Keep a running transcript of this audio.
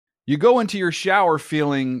You go into your shower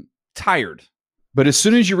feeling tired, but as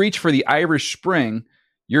soon as you reach for the Irish Spring,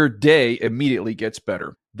 your day immediately gets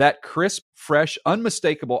better. That crisp, fresh,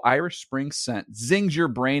 unmistakable Irish Spring scent zings your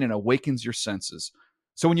brain and awakens your senses.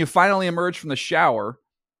 So when you finally emerge from the shower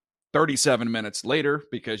 37 minutes later,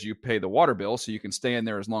 because you pay the water bill so you can stay in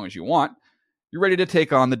there as long as you want, you're ready to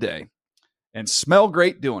take on the day and smell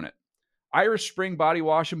great doing it. Irish Spring Body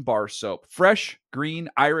Wash and Bar Soap. Fresh, green,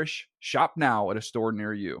 Irish. Shop now at a store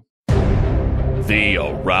near you. The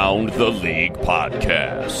Around the League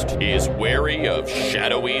podcast is wary of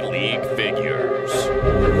shadowy league figures.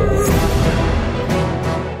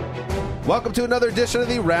 Welcome to another edition of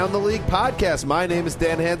the Around the League podcast. My name is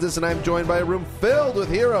Dan Hansis, and I'm joined by a room filled with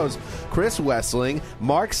heroes. Chris Wessling,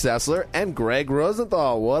 Mark Sessler, and Greg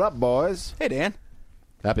Rosenthal. What up, boys? Hey, Dan.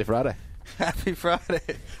 Happy Friday. Happy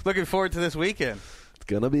Friday. Looking forward to this weekend. It's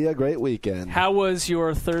going to be a great weekend. How was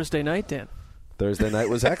your Thursday night, Dan? Thursday night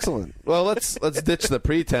was excellent. Well, let's ditch the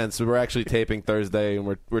pretense. We're actually taping Thursday,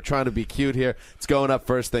 and we're trying to be cute here. It's going up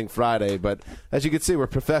first thing Friday, but as you can see, we're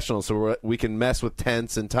professionals, so we can mess with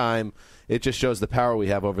tense and time. It just shows the power we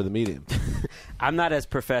have over the medium. I'm not as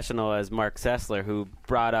professional as Mark Sessler, who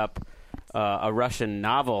brought up a Russian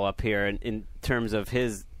novel up here in terms of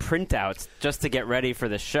his printouts just to get ready for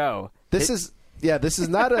the show. This is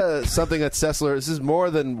not something that Sessler. This is more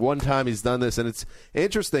than one time he's done this, and it's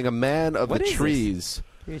interesting. A man of the trees.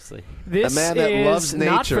 Seriously, this a man that loves nature.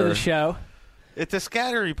 Not for the show. It's a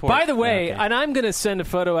scatter report. By the way, and I'm going to send a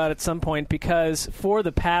photo out at some point because for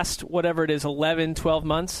the past, whatever it is, 11, 12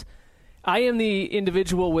 months, I am the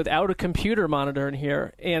individual without a computer monitor in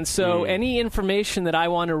here, and so any information that I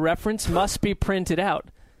want to reference must be printed out.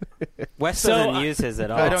 Wes doesn't use his at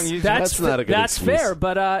all. I don't use that's not a good That's excuse. fair,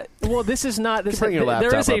 but this is not. Bring your laptop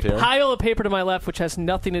there is a up here. pile of paper to my left which has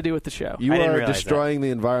nothing to do with the show. You are destroying the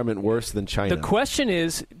environment worse than China. The question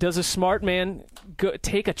is, does a smart man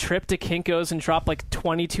take a trip to Kinko's and drop like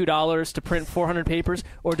 $22 to print 400 papers,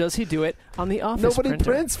 or does he do it on the office Nobody printer?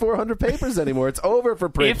 prints 400 papers anymore. It's over for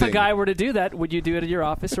printing. If a guy were to do that, would you do it at your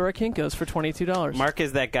office or at Kinko's for $22? Mark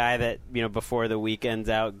is that guy that, before the weekend's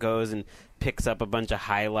out, goes and picks up a bunch of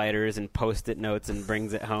highlighters and Post-it notes and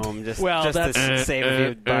brings it home just to save a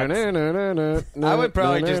few bucks. I would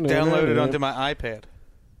probably just download it onto my iPad.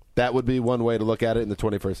 That would be one way to look at it in the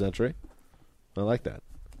 21st century. I like that.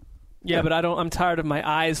 Yeah, but I'm tired of my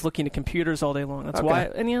eyes looking at computers all day long. That's why.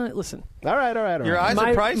 And listen. All right. Your eyes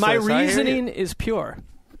are priceless. My reasoning is pure.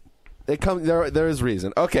 There is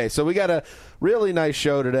reason. Okay, so we got a really nice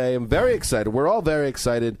show today. I'm very excited. We're all very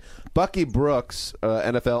excited. Bucky Brooks,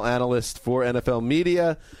 NFL analyst for NFL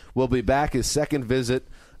Media, will be back. His second visit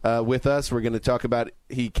with us. We're going to talk about.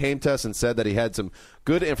 He came to us and said that he had some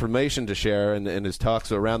good information to share in his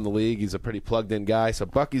talks around the league. He's a pretty plugged-in guy, so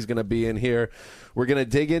Bucky's going to be in here. We're going to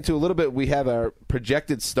dig into a little bit. We have our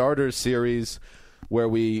projected starters series where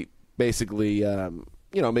we basically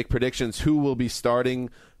make predictions who will be starting.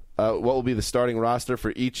 What will be the starting roster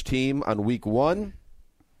for each team on week 1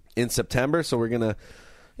 in September? So we're gonna,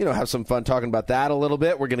 have some fun talking about that a little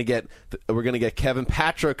bit. We're gonna get Kevin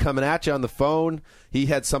Patra coming at you on the phone. He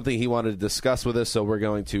had something he wanted to discuss with us, so we're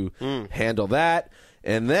going to handle that.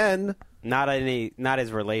 And then not any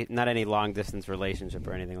long distance relationship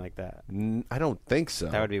or anything like that. I don't think so.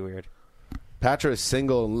 That would be weird. Patra is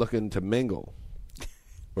single and looking to mingle.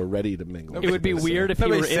 We're ready to mingle. It would be weird if he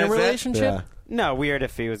were in a relationship. Yeah. No, weird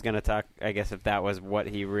if he was going to talk, I guess, if that was what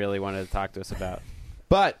he really wanted to talk to us about.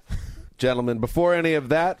 But, gentlemen, before any of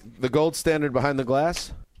that, the gold standard behind the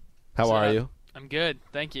glass, how are you? I'm good.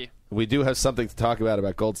 Thank you. We do have something to talk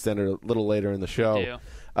about gold standard a little later in the show. We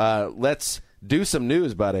do. Let's do some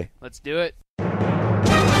news, buddy. Let's do it.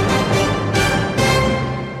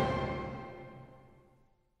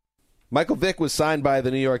 Michael Vick was signed by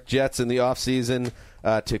the New York Jets in the offseason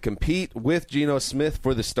to compete with Geno Smith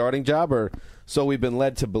for the starting job, or so we've been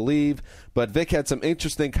led to believe. But Vick had some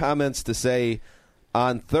interesting comments to say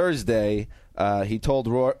on Thursday. He told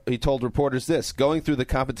reporters this: going through the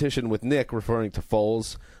competition with Nick, referring to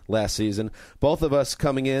Foles last season, both of us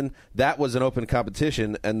coming in, that was an open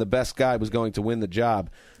competition, and the best guy was going to win the job.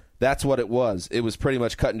 That's what it was. It was pretty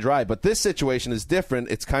much cut and dry. But this situation is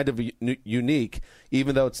different. It's kind of unique,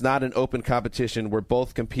 even though it's not an open competition. We're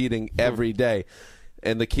both competing every day.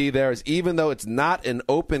 And the key there is, even though it's not an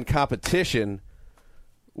open competition,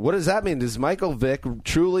 what does that mean? Does Michael Vick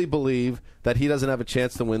truly believe that he doesn't have a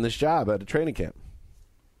chance to win this job at a training camp?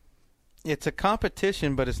 It's a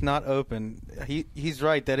competition, but it's not open. He's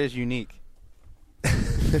right. That is unique.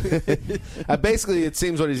 Basically, it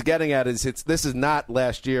seems what he's getting at is this is not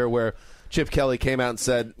last year where Chip Kelly came out and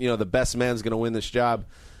said, the best man's going to win this job.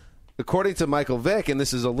 according to Michael Vick, and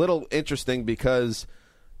this is a little interesting because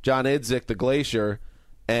John Idzik, the Glacier,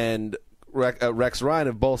 and Rex Ryan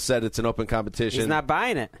have both said it's an open competition. He's not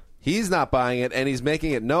buying it. He's not buying it, and he's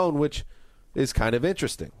making it known, which is kind of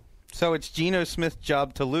interesting. So it's Geno Smith's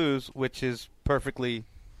job to lose, which is perfectly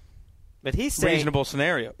but he's saying, reasonable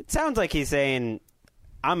scenario. It sounds like he's saying,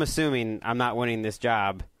 I'm assuming I'm not winning this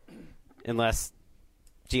job unless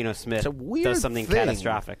Geno Smith does something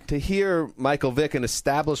catastrophic. To hear Michael Vick, an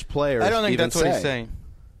established player, I don't think that's what he's saying.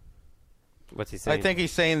 What's he saying? I think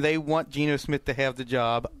he's saying they want Geno Smith to have the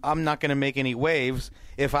job. I'm not going to make any waves.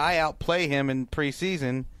 If I outplay him in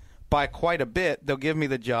preseason by quite a bit, they'll give me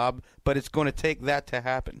the job, but it's going to take that to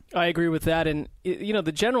happen. I agree with that. And,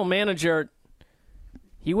 the general manager,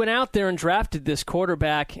 he went out there and drafted this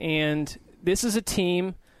quarterback, and this is a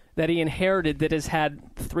team that he inherited that has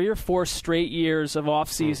had 3 or 4 straight years of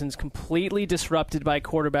off seasons completely disrupted by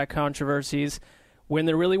quarterback controversies when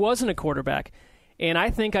there really wasn't a quarterback. And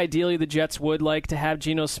I think ideally the Jets would like to have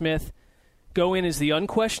Geno Smith go in as the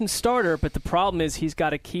unquestioned starter, but the problem is he's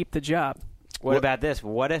got to keep the job. What about this?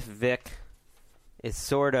 What if Vic is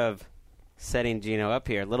sort of setting Geno up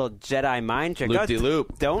here? Little Jedi mind trick.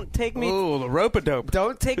 Loop-de-loop. Don't take me. Ooh, the rope-a-dope.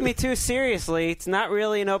 Don't take me too seriously. It's not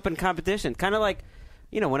really an open competition. Kind of like,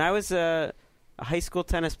 when I was a high school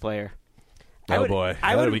tennis player. How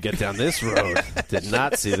did we get down this road? Did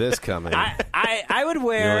not see this coming. I would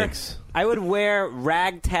wear Yikes. I would wear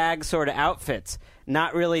ragtag sort of outfits,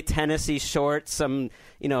 not really tennis-y shorts, some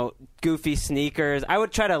goofy sneakers. I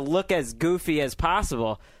would try to look as goofy as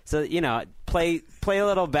possible. So play a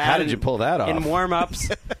little bad. How did you pull that off? In warm-ups?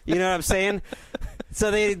 You know what I'm saying?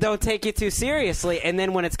 So they don't take you too seriously, and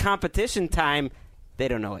then when it's competition time, they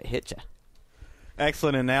don't know what hit you.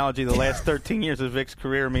 Excellent analogy. The last 13 years of Vic's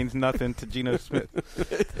career means nothing to Geno Smith.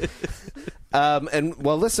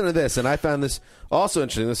 Listen to this, and I found this also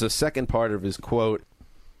interesting. This is the second part of his quote.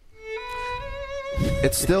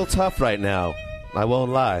 It's still tough right now. I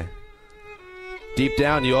won't lie. Deep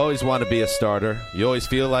down, you always want to be a starter. You always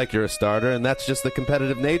feel like you're a starter, and that's just the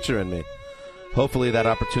competitive nature in me. Hopefully that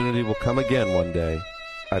opportunity will come again one day.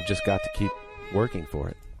 I've just got to keep working for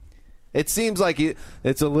it. It seems like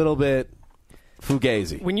it's a little bit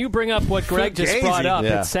fugazi. When you bring up what Greg just brought up,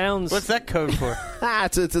 yeah. It sounds... What's that code for?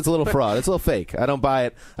 It's a little fraud. It's a little fake. I don't buy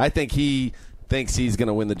it. I think he thinks he's going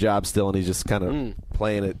to win the job still, and he's just kind of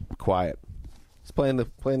playing it quiet. He's playing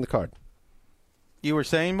the card. You were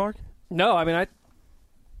saying, Mark? No, I mean,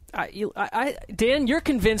 Dan, you're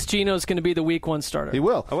convinced Geno's going to be the Week 1 starter. He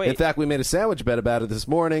will. Oh, wait. In fact, we made a sandwich bet about it this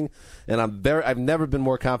morning, and I've never been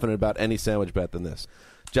more confident about any sandwich bet than this.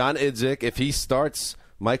 John Idzik, if he starts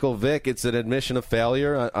Michael Vick, it's an admission of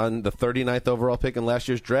failure on the 39th overall pick in last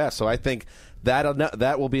year's draft. So I think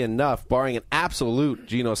that will be enough, barring an absolute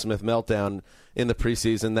Geno Smith meltdown in the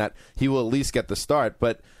preseason, that he will at least get the start.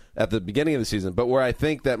 But at the beginning of the season. But where I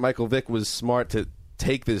think that Michael Vick was smart to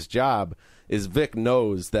take this job is Vick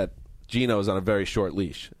knows that Geno's on a very short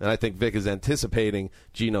leash. And I think Vick is anticipating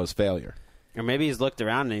Geno's failure. Or maybe he's looked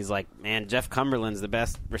around and he's like, man, Jeff Cumberland's the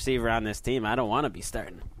best receiver on this team. I don't want to be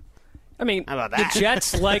starting. I mean, how about that? The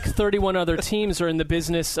Jets, like 31 other teams, are in the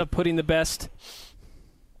business of putting the best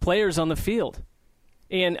players on the field.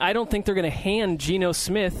 And I don't think they're going to hand Geno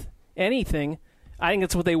Smith anything. I think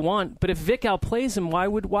that's what they want. But if Vic outplays him, why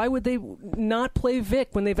would they not play Vic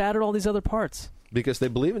when they've added all these other parts? Because they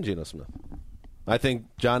believe in Geno Smith. I think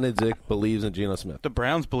John Idzik believes in Geno Smith. The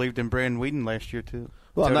Browns believed in Brandon Whedon last year, too.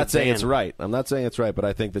 Well, I'm not saying it's right. But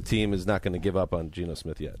I think the team is not going to give up on Geno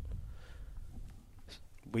Smith yet.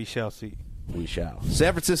 We shall see. We shall.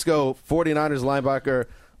 San Francisco 49ers linebacker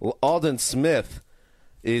Aldon Smith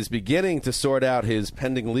is beginning to sort out his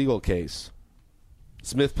pending legal case.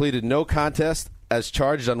 Smith pleaded no contest as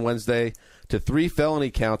charged on Wednesday to 3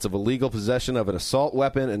 felony counts of illegal possession of an assault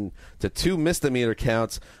weapon and to 2 misdemeanor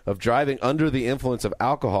counts of driving under the influence of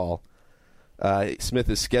alcohol. Smith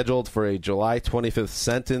is scheduled for a July 25th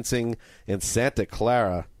sentencing in Santa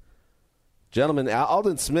Clara. Gentlemen,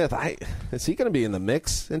 Aldon Smith, is he going to be in the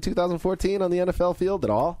mix in 2014 on the NFL field at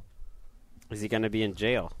all? Is he going to be in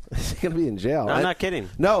jail? Is he going to be in jail? No, I'm not kidding.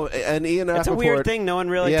 No, and Ian Rappaport... It's a weird thing no one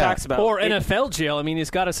really talks about. Or NFL jail. I mean, he's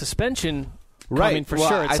got a suspension coming for sure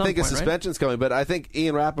at some I think point, a suspension's coming, but I think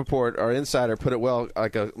Ian Rappaport, our insider, put it well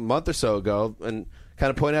like a month or so ago and kind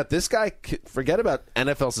of pointed out this guy, forget about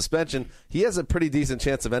NFL suspension, he has a pretty decent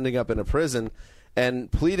chance of ending up in a prison,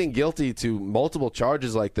 and pleading guilty to multiple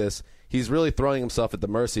charges like this, he's really throwing himself at the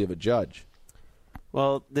mercy of a judge.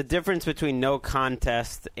 Well, the difference between no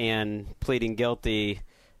contest and pleading guilty,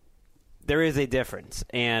 there is a difference.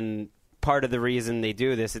 And part of the reason they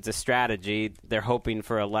do this, it's a strategy. They're hoping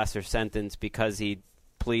for a lesser sentence because he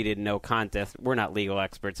pleaded no contest. We're not legal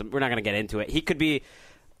experts. We're not going to get into it. He could be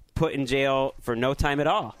put in jail for no time at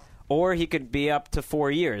all, or he could be up to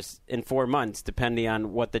 4 years and 4 months, depending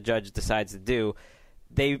on what the judge decides to do.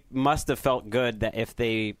 They must have felt good that if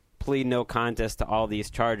they plead no contest to all these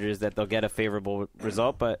charges that they'll get a favorable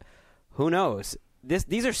result, but who knows?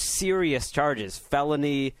 These are serious charges,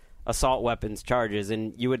 felony assault weapons charges,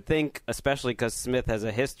 and you would think, especially because Smith has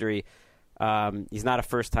a history, he's not a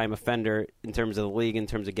first-time offender in terms of the league, in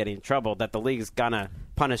terms of getting in trouble, that the league's gonna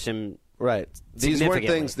punish him. Right.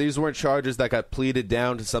 These weren't charges that got pleaded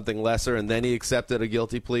down to something lesser, and then he accepted a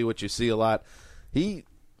guilty plea, which you see a lot. He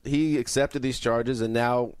accepted these charges, and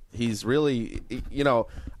now he's really,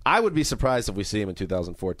 I would be surprised if we see him in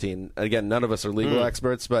 2014. Again, none of us are legal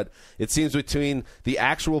experts, but it seems between the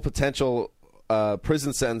actual potential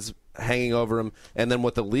prison sentence hanging over him and then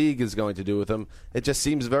what the league is going to do with him, it just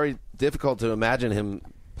seems very difficult to imagine him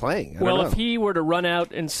playing. Well, if he were to run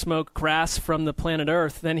out and smoke grass from the planet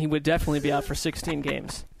Earth, then he would definitely be out for 16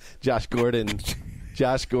 games. Josh Gordon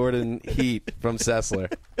Heat from Sessler.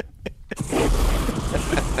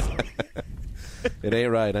 It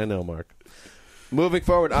ain't right, I know, Mark. Moving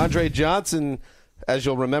forward, Andre Johnson, as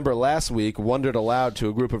you'll remember last week, wondered aloud to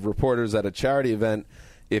a group of reporters at a charity event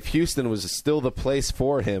if Houston was still the place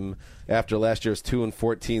for him after last year's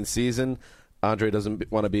 2-14 season. Andre doesn't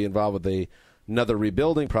want to be involved with another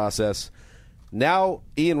rebuilding process. Now,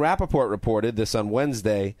 Ian Rappaport reported this on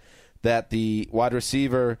Wednesday that the wide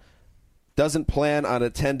receiver doesn't plan on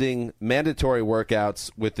attending mandatory workouts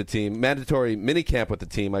with the team, mandatory minicamp with the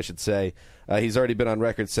team, I should say. He's already been on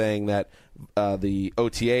record saying that the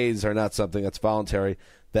OTAs are not something that's voluntary,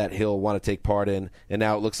 that he'll want to take part in, and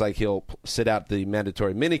now it looks like he'll sit out the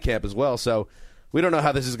mandatory minicamp as well. So we don't know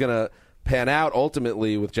how this is going to pan out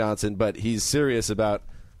ultimately with Johnson, but he's serious about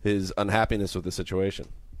his unhappiness with the situation.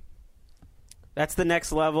 That's the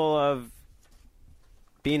next level of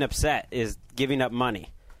being upset, is giving up money.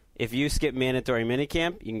 If you skip mandatory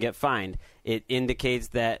minicamp, you can get fined. It indicates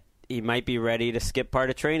that he might be ready to skip part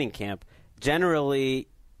of training camp. Generally,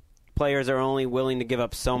 players are only willing to give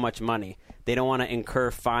up so much money. They don't want to incur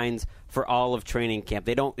fines for all of training camp.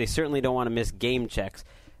 They certainly don't want to miss game checks.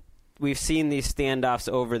 We've seen these standoffs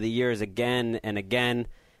over the years again and again,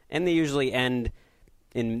 and they usually end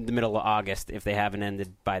in the middle of August if they haven't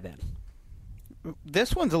ended by then.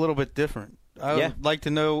 This one's a little bit different. I would like to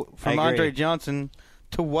know from Andre Johnson,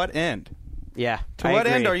 to what end? Yeah. To what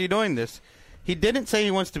end are you doing this? He didn't say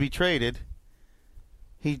he wants to be traded.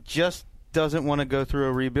 He just doesn't want to go through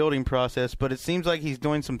a rebuilding process, but it seems like he's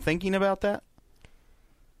doing some thinking about that.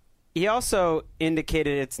 He also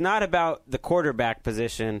indicated it's not about the quarterback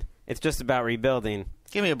position. It's just about rebuilding.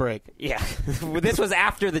 Give me a break. Yeah. This was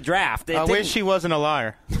after the draft. I wish he wasn't a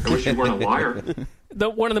liar. I wish he weren't a liar.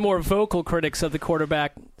 One of the more vocal critics of the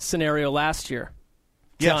quarterback scenario last year.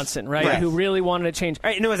 Johnson, right? Yes. Who really wanted to change.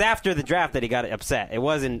 Right, and it was after the draft that he got upset. It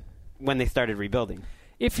wasn't when they started rebuilding.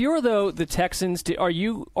 If you're, though, the Texans, are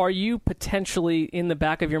you potentially, in the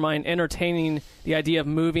back of your mind, entertaining the idea of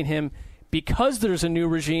moving him because there's a new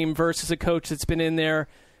regime versus a coach that's been in there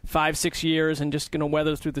 5-6 years and just going to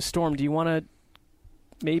weather through the storm? Do you want to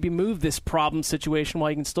maybe move this problem situation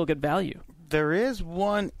while you can still get value? There is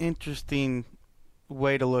one interesting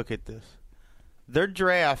way to look at this. Their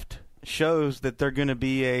draft shows that they're going to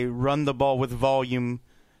be a run-the-ball-with-volume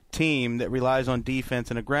team that relies on defense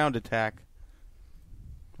and a ground attack.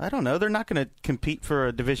 I don't know. They're not going to compete for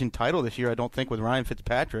a division title this year, I don't think, with Ryan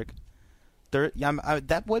Fitzpatrick.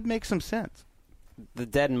 That would make some sense. The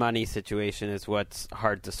dead money situation is what's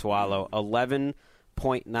hard to swallow.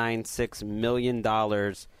 $11.96 million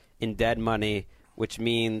in dead money, which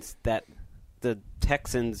means that the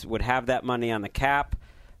Texans would have that money on the cap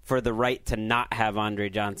for the right to not have Andre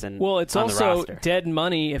Johnson. Well, it's on also the roster. Dead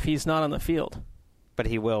money if he's not on the field. But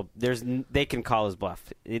he will. They can call his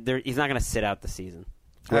bluff. He's not going to sit out the season.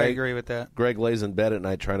 I agree with that. Greg lays in bed at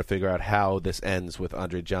night trying to figure out how this ends with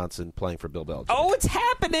Andre Johnson playing for Bill Belichick. Oh, it's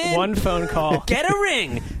happening! One phone call. Get a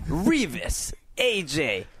ring! Revis,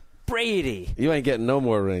 AJ, Brady. You ain't getting no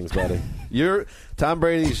more rings, buddy. Tom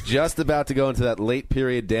Brady's just about to go into that late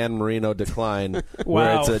period Dan Marino decline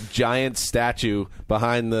where it's a giant statue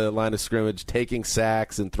behind the line of scrimmage taking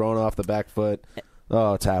sacks and throwing off the back foot.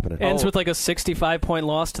 Oh, it's happening. Ends with like a 65-point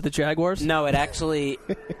loss to the Jaguars? No, it actually...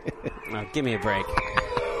 Oh, give me a break.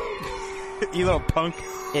 You little punk.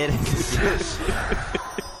 It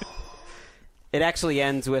actually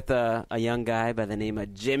ends with a young guy by the name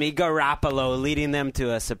of Jimmy Garoppolo leading them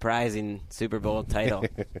to a surprising Super Bowl title.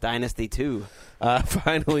 Dynasty 2.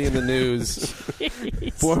 Finally in the news.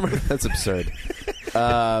 That's absurd.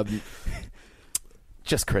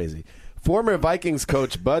 Just crazy. Former Vikings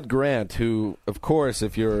coach Bud Grant, who, of course,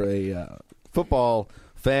 if you're a football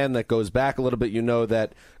fan that goes back a little bit, you know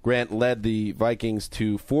that Grant led the Vikings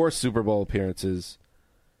to 4 Super Bowl appearances.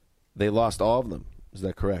 They lost all of them. Is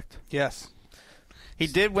that correct? Yes. He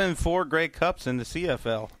did win 4 Grey Cups in the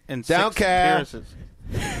CFL in 6 Downcast. appearances.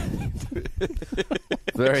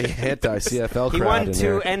 Very anti-CFL crowd. He won in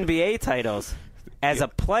 2 there. NBA titles as a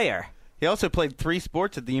player. He also played 3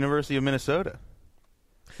 sports at the University of Minnesota.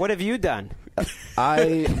 What have you done?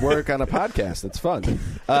 I work on a podcast. It's fun.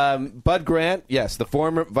 Bud Grant, yes, the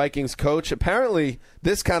former Vikings coach. Apparently,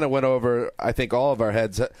 this kind of went over, I think, all of our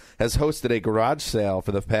heads, has hosted a garage sale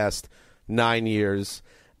for the past 9 years.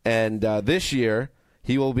 And this year,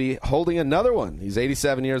 he will be holding another one. He's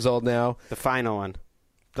 87 years old now. The final one.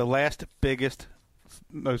 The last, biggest,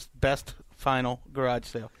 best final garage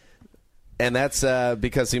sale. And that's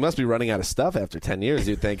because he must be running out of stuff after 10 years,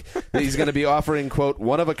 you'd think. He's going to be offering, quote,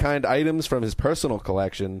 one-of-a-kind items from his personal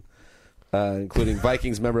collection, including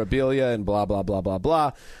Vikings memorabilia and blah, blah, blah, blah,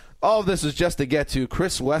 blah. All of this is just to get to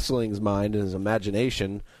Chris Wesseling's mind and his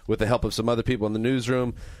imagination, with the help of some other people in the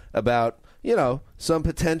newsroom, about, some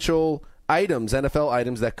potential items, NFL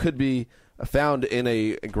items, that could be found in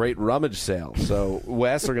a great rummage sale. So,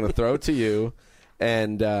 Wes, we're going to throw it to you.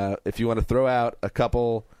 And if you want to throw out a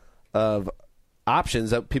couple of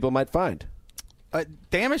options that people might find.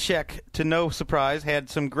 Damashek, to no surprise, had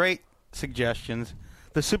some great suggestions.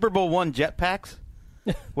 The Super Bowl I jetpacks,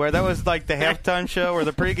 where that was like the halftime show or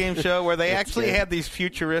the pregame show, where they actually had these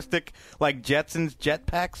futuristic, like Jetsons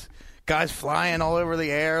jetpacks, guys flying all over the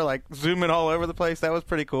air, like zooming all over the place. That was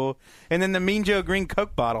pretty cool. And then the Mean Joe Green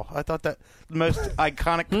Coke bottle. I thought that the most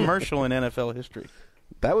iconic commercial in NFL history.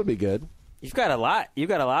 That would be good. You've got a lot. You've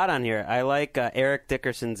got a lot on here. I like Eric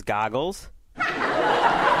Dickerson's goggles.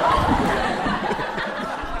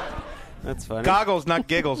 That's funny. Goggles, not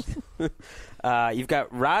giggles. You've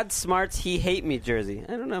got Rod Smart's He Hate Me jersey.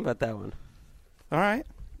 I don't know about that one. All right.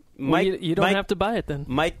 Well, you don't have to buy it then.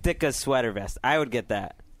 Mike Ditka's sweater vest. I would get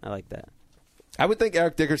that. I like that. I would think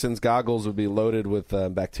Eric Dickerson's goggles would be loaded with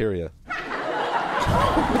bacteria.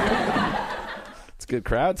 It's a good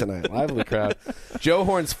crowd tonight. Lively crowd. Joe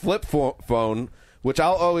Horn's flip phone, which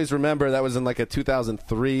I'll always remember. That was in like a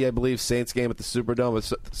 2003, I believe, Saints game at the Superdome,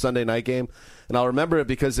 a Sunday night game. And I'll remember it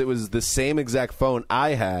because it was the same exact phone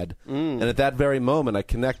I had. And at that very moment, I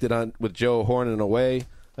connected with Joe Horn in a way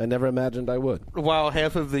I never imagined I would. While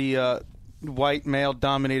half of the white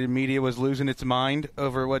male-dominated media was losing its mind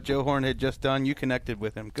over what Joe Horn had just done, you connected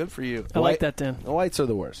with him. Good for you. I like that, Dan. The whites are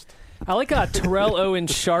the worst. I like Terrell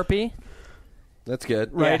Owens Sharpie. That's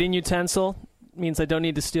good. Writing utensil. Means I don't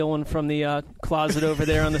need to steal one from the closet over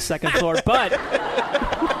there on the second floor. But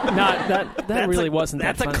that really wasn't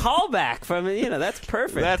that funny. That's a callback from, that's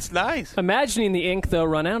perfect. That's nice. Imagining the ink, though,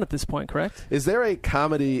 run out at this point, correct? Is there a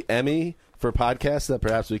comedy Emmy for podcasts that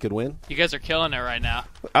perhaps we could win? You guys are killing it right now.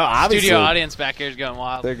 Oh, obviously. Studio audience back here is going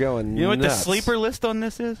wild. They're going You know what nuts. the sleeper list on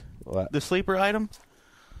this is? What? The sleeper item?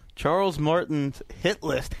 Charles Martin's hit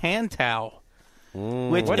list hand towel.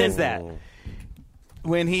 What is that?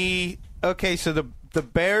 When he... Okay, so the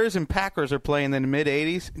Bears and Packers are playing in the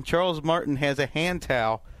mid-'80s, and Charles Martin has a hand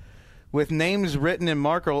towel with names written in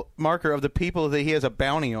marker of the people that he has a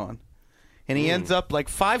bounty on. And he ends up, like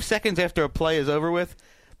 5 seconds after a play is over with,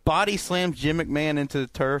 body slams Jim McMahon into the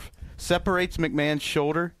turf, separates McMahon's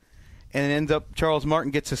shoulder, and ends up Charles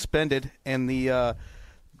Martin gets suspended, and the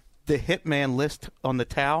hitman list on the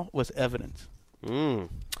towel was evidence.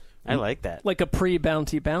 I like that. Like a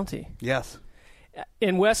pre-bounty. Yes.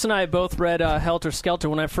 And Wes and I both read Helter Skelter.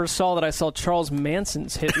 When I first saw that, I saw Charles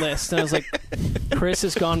Manson's hit list. And I was like, Chris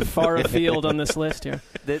has gone far afield on this list here.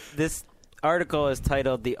 This article is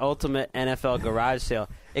titled The Ultimate NFL Garage Sale.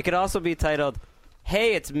 It could also be titled,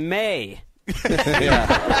 Hey, it's May.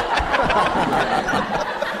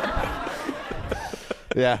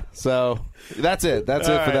 Yeah, so that's it. That's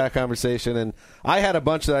it for that conversation. And I had a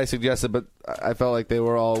bunch that I suggested, but I felt like they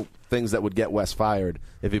were all things that would get Wes fired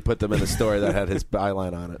if he put them in a story that had his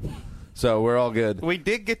byline on it. So we're all good. We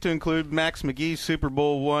did get to include Max McGee's Super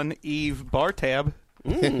Bowl I Eve bar tab.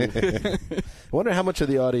 I wonder how much of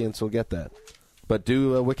the audience will get that. But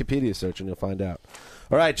do a Wikipedia search and you'll find out.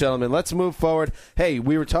 All right, gentlemen, let's move forward. Hey,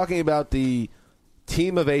 we were talking about the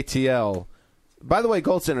team of ATL. By the way,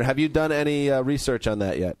 Goldcenter, have you done any research on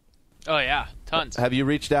that yet? Oh, yeah, tons. Have you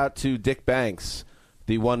reached out to Dick Banks,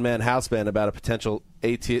 the one-man house band, about a potential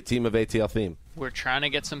team of ATL theme? We're trying to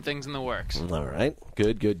get some things in the works. All right.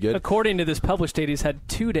 Good. According to this published date, he's had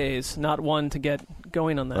 2 days, not one, to get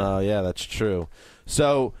going on that. Oh, yeah, that's true.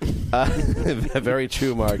 So, very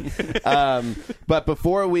true, Mark. But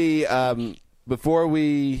before we before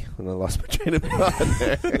we... I lost my train of thought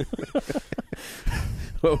there.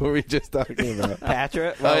 What were we just talking about?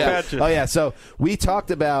 Patrick? Oh, yeah. So we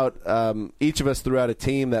talked about each of us threw out a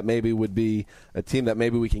team that maybe would be a team that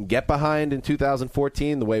maybe we can get behind in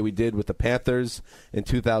 2014, the way we did with the Panthers in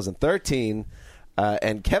 2013.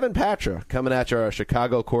 And Kevin Patra, coming at you, our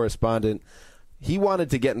Chicago correspondent, he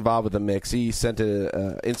wanted to get involved with the mix. He sent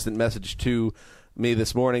an instant message to me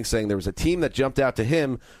this morning saying there was a team that jumped out to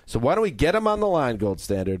him. So why don't we get him on the line, Gold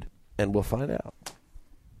Standard, and we'll find out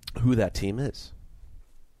who that team is.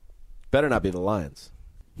 Better not be the Lions.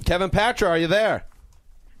 Kevin Patra, are you there?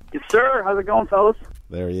 Yes, sir. How's it going, fellas?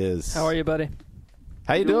 There he is. How are you, buddy?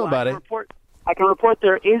 How you doing, buddy? I can report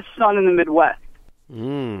there is sun in the Midwest.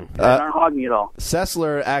 Aren't hogging me at all.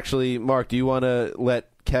 Sessler, actually, Mark, do you want to let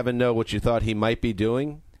Kevin know what you thought he might be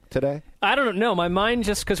doing today? I don't know. My mind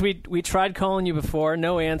just, because we tried calling you before,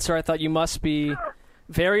 no answer. I thought you must be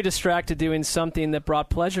very distracted doing something that brought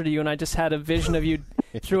pleasure to you, and I just had a vision of you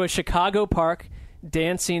through a Chicago park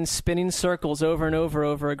dancing, spinning circles over and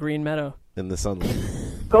over a green meadow. In the sunlight.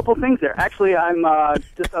 Couple things there. Actually, I'm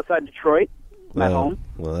just outside Detroit. I'm at home.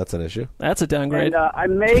 Well, that's an issue. That's a downgrade. And I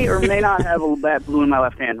may or may not have a little bad blue in my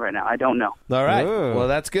left hand right now. I don't know. All right. Ooh. Well,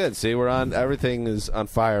 that's good. See, we're on. Everything is on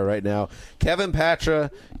fire right now. Kevin Patra,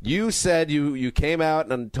 you said you came out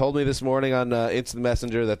and told me this morning on Instant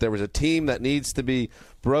Messenger that there was a team that needs to be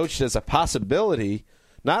broached as a possibility.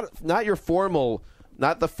 Not your formal,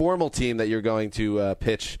 not the formal team that you're going to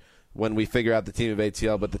pitch when we figure out the team of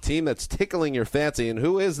ATL, but the team that's tickling your fancy. And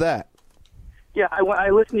who is that? Yeah,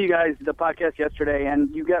 I listened to you guys, the podcast yesterday,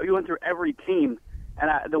 and you went through every team, and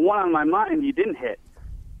the one on my mind you didn't hit.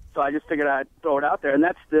 So I just figured I'd throw it out there, and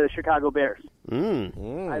that's the Chicago Bears.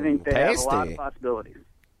 I think they have a lot of possibilities.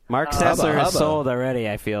 Mark Sessler is sold already,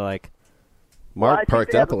 I feel like. Mark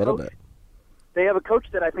perked up a little bit. They have a coach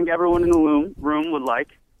that I think everyone in the room would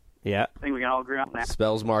like. Yeah. I think we can all agree on that.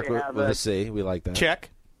 Spells Mark with a C. We like that.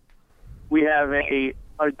 Check. We have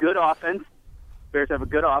a good offense. Bears have a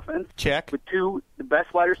good offense. Check. With the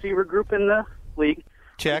best wide receiver group in the league.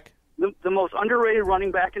 Check. The most underrated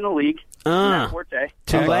running back in the league. Matt Forte.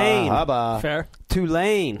 Tulane. Fair.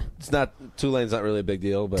 Tulane. Tulane's not really a big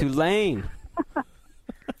deal, but Tulane.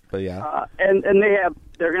 But yeah. And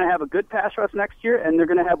they're going to have a good pass rush next year, and they're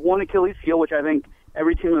going to have one Achilles heel, which I think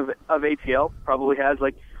every team of ATL probably has,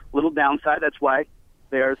 like, little downside. That's why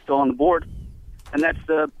they are still on the board. And that's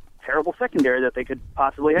the terrible secondary that they could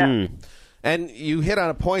possibly have. And you hit on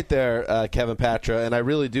a point there, Kevin Patra, and I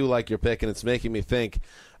really do like your pick, and it's making me think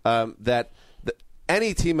that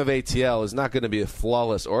any team of ATL is not going to be a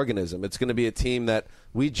flawless organism. It's going to be a team that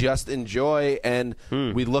we just enjoy, and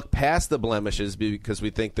we look past the blemishes because we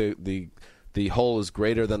think the whole is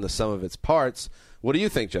greater than the sum of its parts. What do you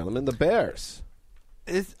think, gentlemen? The Bears.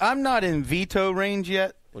 I'm not in veto range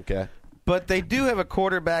yet. Okay. But they do have a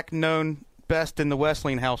quarterback known best in the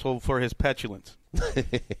Wesleyan household for his petulance. That's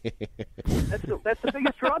the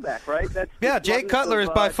biggest drawback, right? Jay Cutler is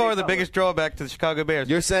by far the biggest drawback to the Chicago Bears.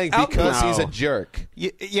 You're saying because he's a jerk.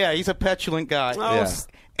 Yeah, he's a petulant guy.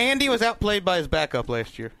 And he was outplayed by his backup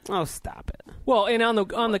last year. Oh, stop it. Well, and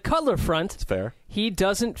on the Cutler front, it's fair. He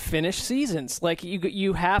doesn't finish seasons. Like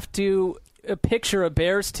you have to picture a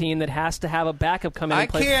Bears team that has to have a backup come in and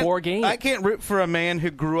play 4 games. I can't root for a man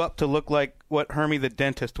who grew up to look like what Hermie the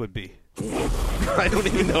dentist would be. I don't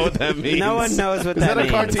even know what that means. No one knows what that means.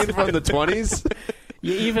 Is that a cartoon from the 20s?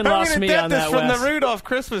 You even lost me on that, from Wes. the Rudolph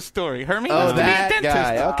Christmas story. Hermie that the guy.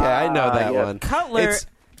 dentist. Okay, I know that one. Cutler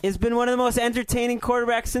has been one of the most entertaining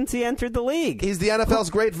quarterbacks since he entered the league. He's the NFL's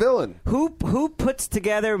great villain. Who puts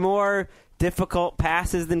together more difficult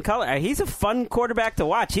passes than Cutler? He's a fun quarterback to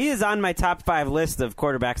watch. He is on my top 5 list of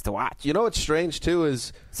quarterbacks to watch. You know what's strange, too,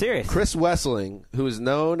 is serious. Chris Wesseling, who is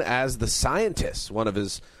known as the Scientist, one of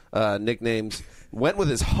his nicknames, went with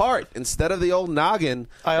his heart instead of the old noggin.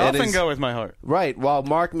 I often go with my heart. Right. While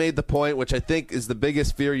Mark made the point, which I think is the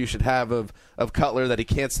biggest fear you should have of Cutler, that he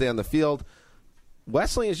can't stay on the field,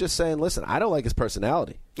 Wesseling is just saying, listen, I don't like his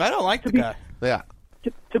personality. I don't like the guy. Yeah.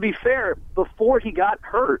 To be fair, before he got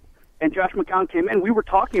hurt and Josh McCown came in, we were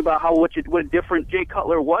talking about what a different Jay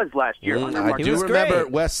Cutler was last year. I do remember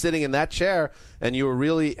Wes sitting in that chair, and you were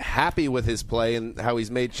really happy with his play and how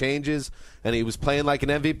he's made changes, and he was playing like an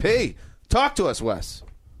MVP. Talk to us, Wes.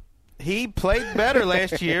 He played better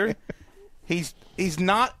last year. He's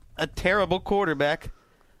not a terrible quarterback.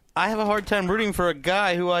 I have a hard time rooting for a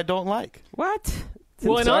guy who I don't like. What?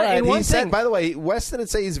 Well, he said, by the way, Wes didn't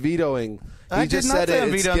say he's vetoing. He just said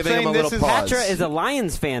it's giving him a little pause. Patra is a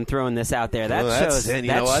Lions fan throwing this out there. That shows. And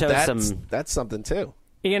you that know what? shows That's something too.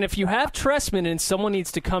 And if you have Trestman and someone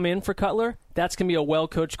needs to come in for Cutler, that's going to be a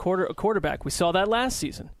well-coached quarterback. We saw that last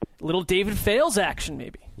season. A little David Fales action,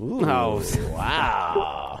 maybe. Ooh. Oh,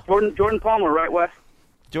 wow. Jordan Palmer, right, Wes?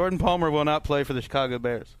 Jordan Palmer will not play for the Chicago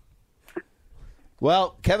Bears.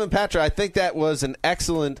 Well, Kevin Patra, I think that was an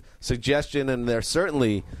excellent suggestion, and there's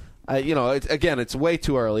certainly, it's way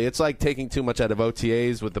too early. It's like taking too much out of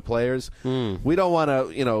OTAs with the players. We don't want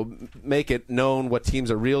to, make it known what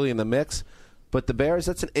teams are really in the mix. But the Bears,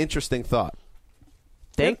 that's an interesting thought.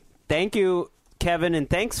 Thank you, Kevin, and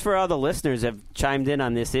thanks for all the listeners have chimed in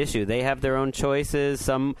on this issue. They have their own choices.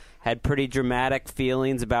 Some had pretty dramatic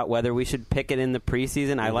feelings about whether we should pick it in the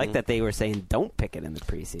preseason. I like that they were saying don't pick it in the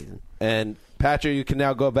preseason. And, Patrick, you can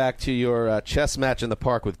now go back to your chess match in the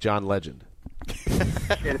park with John Legend.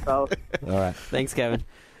 All right. Thanks, Kevin.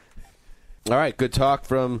 All right, good talk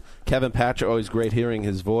from Kevin Patrick. Always great hearing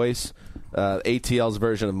his voice. ATL's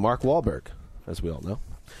version of Mark Wahlberg, as we all know.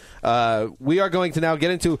 We are going to now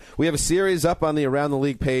get into, we have a series up on the Around the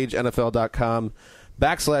League page,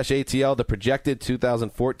 NFL.com/ATL, the projected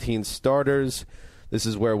 2014 starters. This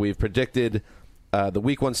is where we've predicted the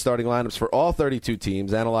Week 1 starting lineups for all 32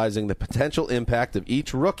 teams, analyzing the potential impact of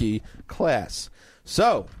each rookie class.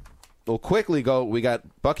 So, we'll quickly go. We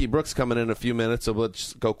got Bucky Brooks coming in a few minutes, so we'll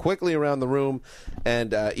just go quickly around the room,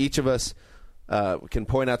 and each of us can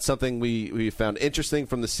point out something we found interesting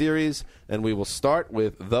from the series, and we will start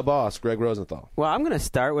with the boss, Greg Rosenthal. Well, I'm going to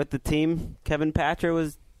start with the team Kevin Patra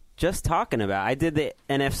was just talking about. I did the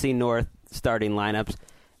NFC North starting lineups,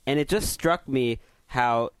 and it just struck me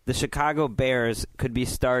how the Chicago Bears could be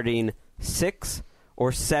starting 6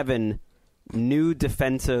 or 7 new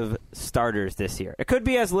defensive starters this year. It could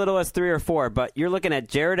be as little as 3 or 4, but you're looking at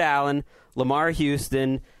Jared Allen, Lamar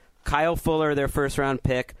Houston, Kyle Fuller, their first-round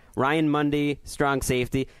pick, Ryan Mundy, strong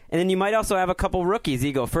safety, and then you might also have a couple rookies.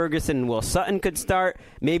 Ego Ferguson and Will Sutton could start.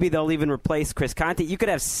 Maybe they'll even replace Chris Conte. You could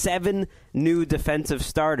have 7 new defensive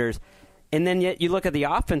starters, and then yet you look at the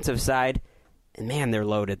offensive side, and man, they're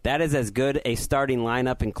loaded. That is as good a starting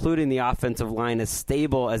lineup, including the offensive line, as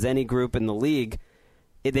stable as any group in the league.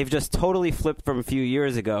 They've just totally flipped from a few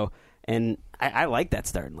years ago, and I like that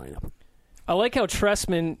starting lineup. I like how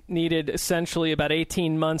Trestman needed essentially about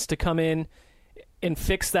 18 months to come in and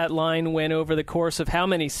fix that line when over the course of how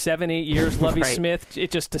many, 7-8 years, Lovie Right. Smith,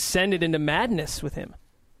 it just descended into madness with him.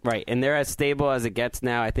 Right, and they're as stable as it gets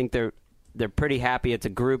now. I think they're pretty happy. It's a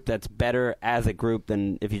group that's better as a group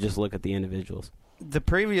than if you just look at the individuals. The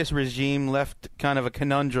previous regime left kind of a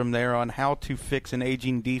conundrum there on how to fix an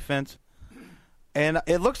aging defense, and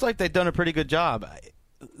it looks like they've done a pretty good job.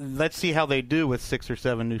 Let's see how they do with 6 or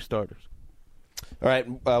 7 new starters. All right,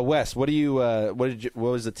 Wes, what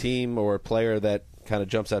was the team or player that kind of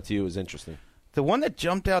jumps out to you as interesting? The one that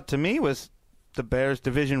jumped out to me was the Bears'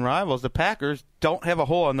 division rivals. The Packers don't have a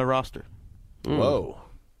hole on the roster. Whoa.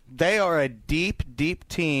 They are a deep, deep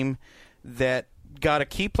team that got a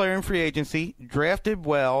key player in free agency, drafted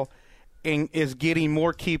well, and is getting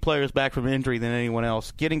more key players back from injury than anyone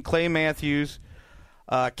else. Getting Clay Matthews,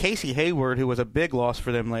 Casey Hayward, who was a big loss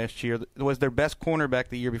for them last year, was their best cornerback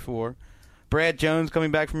the year before. Brad Jones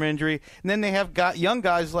coming back from injury. And then they have got young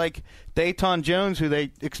guys like Dayton Jones, who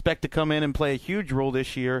they expect to come in and play a huge role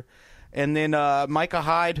this year. And then Micah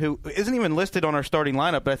Hyde, who isn't even listed on our starting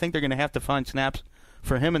lineup, but I think they're going to have to find snaps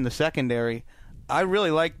for him in the secondary. I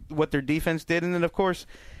really like what their defense did. And then, of course,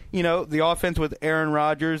 the offense with Aaron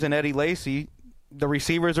Rodgers and Eddie Lacy, the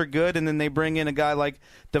receivers are good. And then they bring in a guy like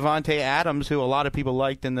Devontae Adams, who a lot of people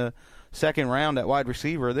liked in the second round at wide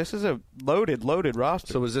receiver. This is a loaded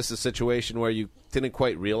roster. So was this a situation where you didn't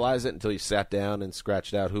quite realize it until you sat down and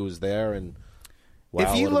scratched out who was there? And wow,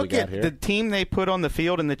 if you what look do we got at here? the team they put on the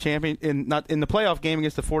field in the not in the playoff game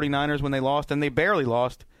against the 49ers when they lost, and they barely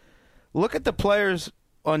lost, look at the players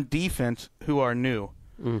on defense who are new.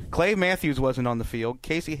 Clay Matthews wasn't on the field.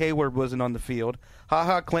 Casey Hayward wasn't on the field.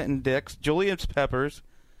 Clinton Dix, Julius Peppers,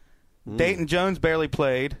 Dayton Jones barely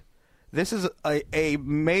played. This is a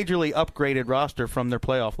majorly upgraded roster from their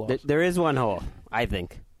playoff loss. There is one hole, I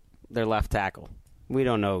think. Their left tackle. We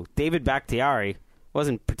don't know. David Bakhtiari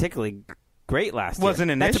wasn't particularly great last year.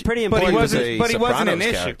 That's a pretty important position. But he wasn't an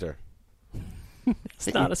issue.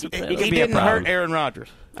 It's not a surprise. He didn't hurt Aaron Rodgers.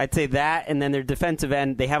 I'd say that, and then their defensive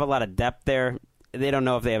end, they have a lot of depth there. They don't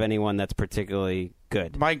know if they have anyone that's particularly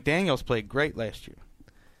good. Mike Daniels played great last year.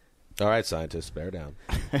 All right, scientists, bear down.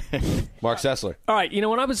 Mark Sessler. All right,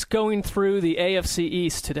 when I was going through the AFC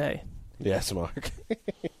East today, Yes, Mark.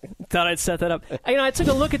 thought I'd set that up. I took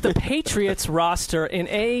a look at the Patriots roster,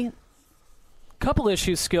 and couple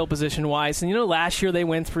issues skill position wise. And last year they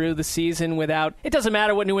went through the season without, it doesn't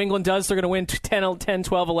matter what New England does, they're going to win 10,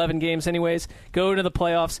 12, 11 games anyways, go into the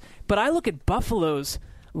playoffs. But I look at Buffalo's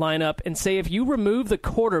lineup and say if you remove the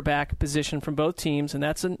quarterback position from both teams, and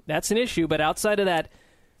that's an issue, but outside of that,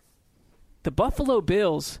 the Buffalo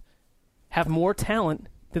Bills have more talent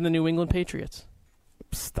than the New England Patriots.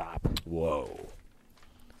 Stop. Whoa.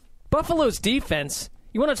 Buffalo's defense,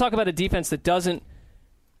 you want to talk about a defense that doesn't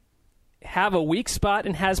have a weak spot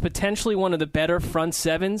and has potentially one of the better front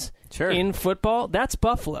sevens in football? That's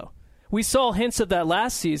Buffalo. We saw hints of that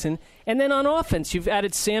last season. And then on offense, you've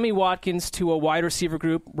added Sammy Watkins to a wide receiver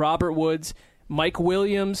group, Robert Woods, Mike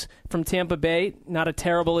Williams from Tampa Bay, not a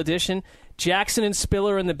terrible addition, Jackson and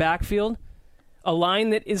Spiller in the backfield, a line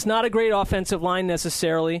that is not a great offensive line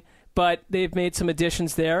necessarily, but they've made some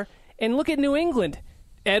additions there. And look at New England.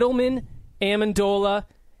 Edelman, Amendola,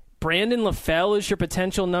 Brandon LaFell is your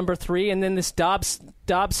potential number 3, and then this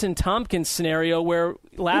Dobson-Tompkins scenario where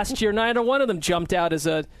last year neither one of them jumped out as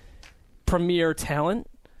a premier talent.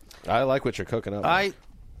 I like what you're cooking up.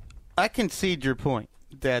 I concede your point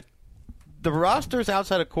that the rosters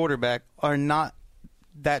outside of quarterback are not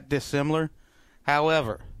that dissimilar.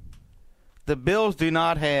 However, the Bills do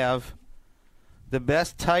not have the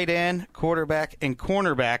best tight end, quarterback, and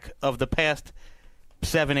cornerback of the past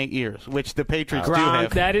 7-8 years, which the Patriots do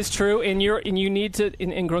have. That is true, and you need to.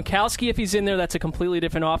 And Gronkowski, if he's in there, that's a completely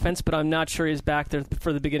different offense. But I'm not sure he's back there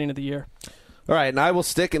for the beginning of the year. All right, and I will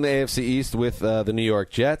stick in the AFC East with the New York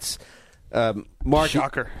Jets. Mark,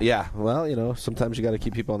 shocker. Yeah, well, sometimes you got to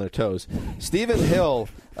keep people on their toes. Stephen Hill,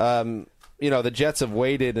 the Jets have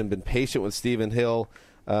waited and been patient with Stephen Hill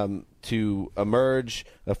to emerge,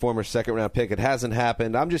 a former second-round pick. It hasn't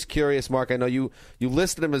happened. I'm just curious, Mark. I know you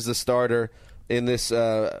listed him as the starter in this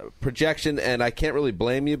projection, and I can't really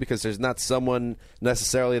blame you because there's not someone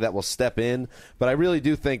necessarily that will step in. But I really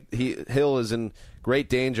do think Hill is in great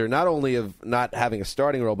danger, not only of not having a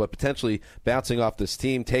starting role, but potentially bouncing off this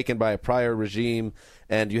team taken by a prior regime.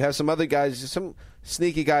 And you have some other guys, some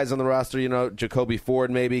sneaky guys on the roster. Jacoby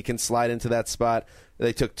Ford maybe can slide into that spot.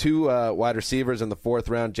 They took 2 wide receivers in the 4th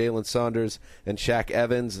round, Jalen Saunders and Shaq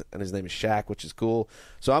Evans, and his name is Shaq, which is cool.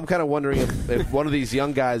 So I'm kind of wondering if one of these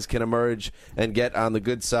young guys can emerge and get on the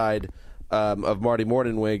good side of Marty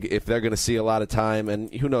Mornhinweg, if they're going to see a lot of time,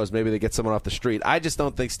 and who knows, maybe they get someone off the street. I just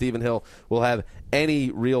don't think Stephen Hill will have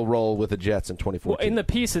any real role with the Jets in 2014. Well, in the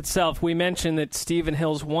piece itself, we mentioned that Stephen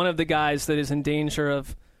Hill's one of the guys that is in danger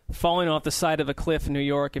of falling off the side of a cliff in New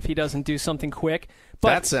York if he doesn't do something quick. But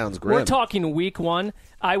that sounds grim. We're talking week 1.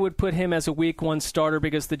 I would put him as a week 1 starter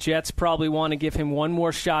because the Jets probably want to give him one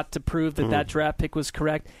more shot to prove that that draft pick was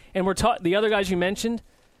correct. And the other guys you mentioned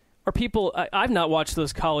are people, I've not watched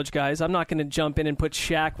those college guys. I'm not going to jump in and put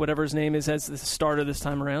Shaq, whatever his name is, as the starter this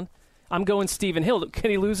time around. I'm going Stephen Hill.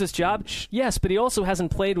 Can he lose his job? Yes, but he also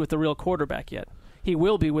hasn't played with the real quarterback yet. He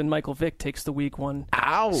will be when Michael Vick takes the week 1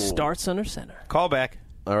 starts under center. Call back.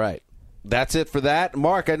 All right. That's it for that.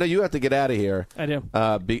 Mark, I know you have to get out of here. I do.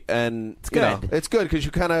 And it's good. It's good because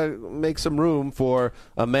you kind of make some room for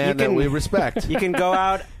a man that we respect. You can go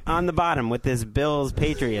out on the bottom with this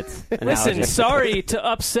Bills-Patriots analogy. Listen, sorry to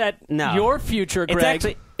upset your future, Greg. It's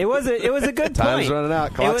actually, it was a good point. Time's running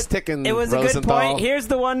out. Clock's ticking. It was Rosenthal. a good point.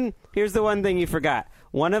 Here's the one thing you forgot.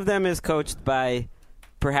 One of them is coached by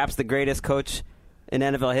perhaps the greatest coach in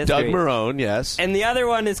NFL history. Doug Marrone, yes. And the other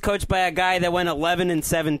one is coached by a guy that went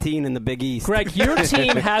 11-17 in the Big East. Greg, your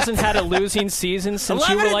team hasn't had a losing season since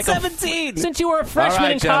you were 17. Since you were a freshman All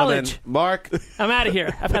right, in gentlemen. college. Mark, I'm out of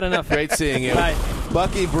here. I've had enough. great seeing you. Bye.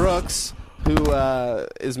 Bucky Brooks, who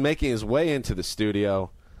is making his way into the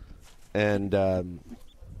studio, and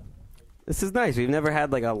this is nice. We've never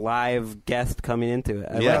had like a live guest coming into it.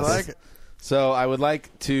 I like it. So I would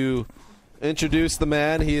like to introduce the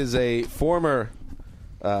man. He is a former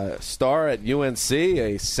star at UNC,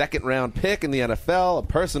 a second-round pick in the NFL, a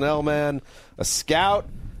personnel man, a scout,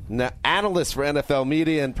 an analyst for NFL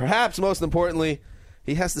media, and perhaps most importantly,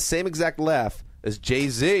 he has the same exact laugh as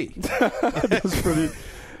Jay-Z.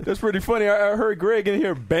 That's pretty funny. I heard Greg in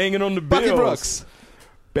here banging on the Bills. Bucky Brooks.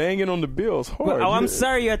 Banging on the Bills hard. I'm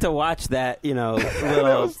sorry you had to watch that,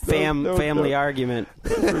 little family argument.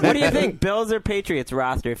 What do you think, Bills or Patriots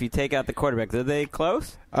roster if you take out the quarterbacks? Are they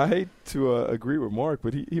close? I hate to agree with Mark,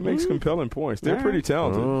 but he makes compelling points. They're pretty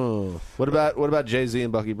talented. Oh. What about Jay-Z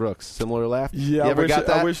and Bucky Brooks? Similar laugh? Yeah, you ever got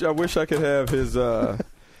that? I wish I could have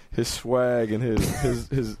his swag and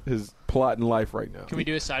his plot in life right now. Can we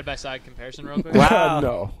do a side-by-side comparison real quick? Wow.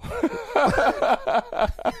 No.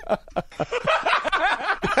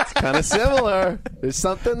 It's kind of similar. There's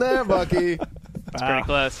something there, Bucky. It's pretty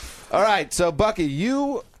close. All right, so Bucky,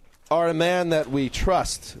 you are a man that we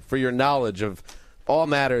trust for your knowledge of all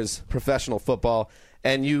matters professional football.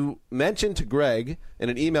 And you mentioned to Greg in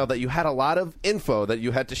an email that you had a lot of info that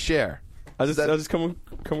you had to share. I just come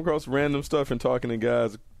across random stuff and talking to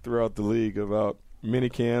guys throughout the league about mini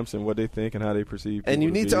camps and what they think and how they perceive. And you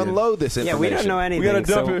need to unload this information. Yeah, we don't know anything.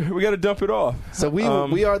 We got to dump it off. So we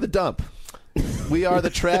are the dump. We are the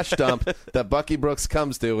trash dump that Bucky Brooks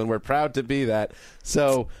comes to, and we're proud to be that.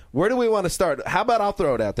 So where do we want to start? How about I'll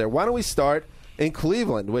throw it out there. Why don't we start in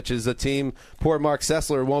Cleveland, which is a team poor Mark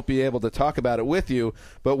Sessler won't be able to talk about it with you,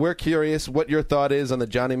 but we're curious what your thought is on the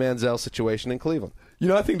Johnny Manziel situation in Cleveland.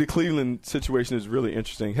 I think the Cleveland situation is really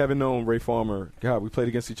interesting. Having known Ray Farmer, God, we played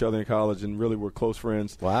against each other in college and really were close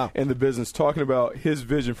friends. Wow. In the business, talking about his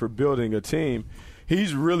vision for building a team.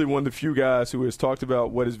 He's really one of the few guys who has talked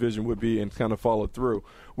about what his vision would be and kind of followed through.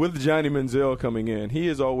 With Johnny Manziel coming in, he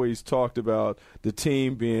has always talked about the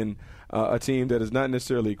team being a team that is not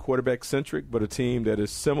necessarily quarterback-centric, but a team that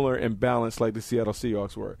is similar and balanced like the Seattle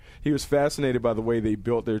Seahawks were. He was fascinated by the way they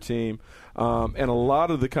built their team. And a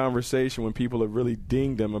lot of the conversation when people have really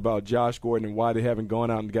dinged them about Josh Gordon and why they haven't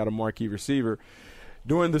gone out and got a marquee receiver,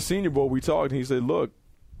 during the Senior Bowl we talked and he said, look,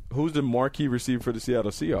 who's the marquee receiver for the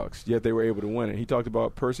Seattle Seahawks? Yet they were able to win it. He talked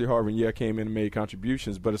about Percy Harvin, came in and made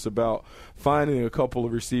contributions, but it's about finding a couple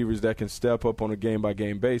of receivers that can step up on a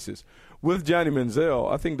game-by-game basis. With Johnny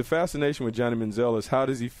Manziel, I think the fascination with Johnny Manziel is how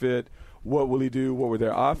does he fit, what will he do, what will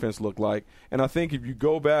their offense look like? And I think if you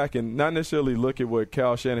go back and not necessarily look at what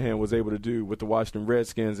Kyle Shanahan was able to do with the Washington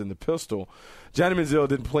Redskins and the pistol, Johnny Manziel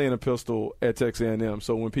didn't play in a pistol at Texas A&M.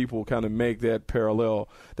 So when people kind of make that parallel,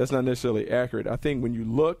 that's not necessarily accurate. I think when you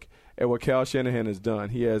look at what Kyle Shanahan has done,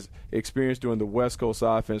 he has experience doing the West Coast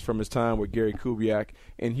offense from his time with Gary Kubiak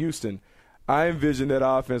in Houston. I envision that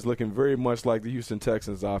offense looking very much like the Houston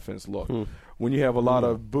Texans offense looked. When you have a lot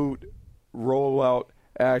of boot, rollout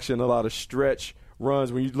action, a lot of stretch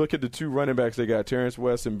runs. When you look at the two running backs they got, Terrence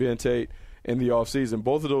West and Ben Tate, in the offseason,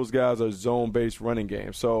 both of those guys are zone-based running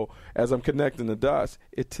games. So as I'm connecting the dots,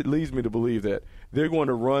 it leads me to believe that they're going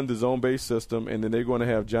to run the zone-based system, and then they're going to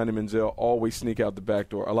have Johnny Manziel always sneak out the back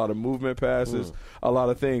door. A lot of movement passes, a lot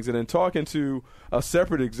of things. And then talking to a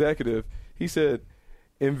separate executive, he said,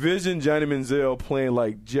 envision Johnny Manziel playing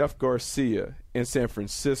like Jeff Garcia in San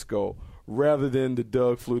Francisco rather than the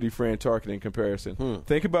Doug Flutie, Fran Tarkenton comparison.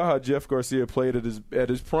 Think about how Jeff Garcia played at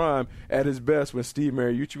his prime, at his best when Steve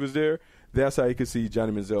Mariucci was there. That's how you could see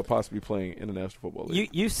Johnny Manziel possibly playing in the National Football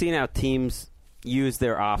League. You've seen how teams use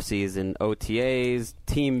their offseason, OTAs,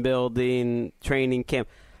 team building, training camp.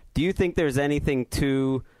 Do you think there's anything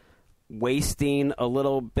to wasting a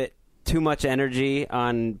little bit too much energy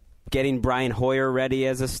on getting Brian Hoyer ready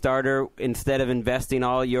as a starter instead of investing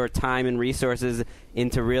all your time and resources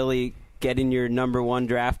into really getting your number one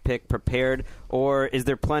draft pick prepared? Or is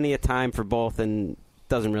there plenty of time for both and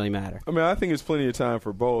doesn't really matter? I mean, I think it's plenty of time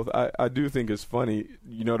for both. I do think it's funny.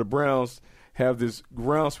 The Browns have this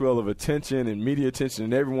groundswell of attention and media attention,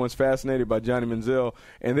 and everyone's fascinated by Johnny Manziel,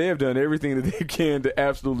 and they have done everything that they can to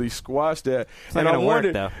absolutely squash that. It's not going to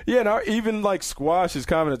work, though. Yeah, and even squash his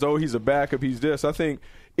comments, he's a backup, he's this. I think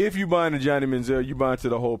if you buy into Johnny Manziel, you buy into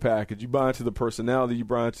the whole package. You buy into the personality. You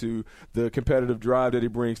buy into the competitive drive that he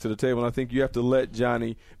brings to the table. And I think you have to let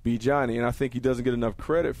Johnny be Johnny. And I think he doesn't get enough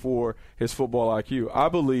credit for his football IQ. I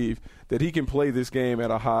believe that he can play this game at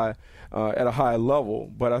a high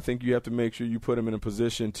level, but I think you have to make sure you put him in a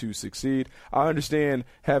position to succeed. I understand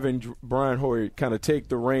having Brian Hoyer kind of take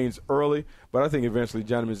the reins early, but I think eventually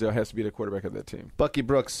Johnny Manziel has to be the quarterback of that team. Bucky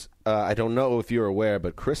Brooks, I don't know if you're aware,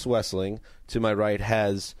 but Chris Wessling, to my right,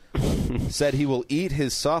 has said he will eat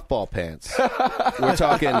his softball pants. We're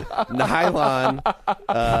talking nylon,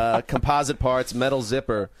 composite parts, metal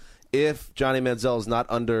zipper, if Johnny Manziel is not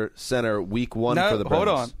under center week one for the Browns. Hold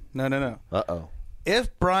on. No. Uh-oh.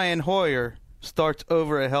 If Brian Hoyer starts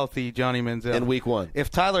over a healthy Johnny Manziel in week one, if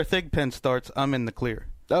Tyler Thigpen starts, I'm in the clear.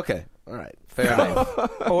 Okay. All right. Fair enough.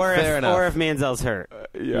 Or if Manziel's hurt,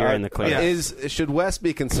 you're in the clear. Yeah. Should West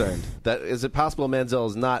be concerned? Is it possible Manziel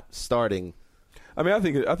is not starting? I mean,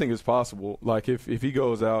 I think it's possible. Like if he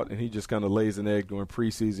goes out and he just kind of lays an egg during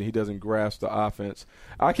preseason, he doesn't grasp the offense.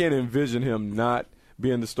 I can't envision him not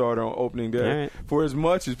being the starter on opening day. Right. For as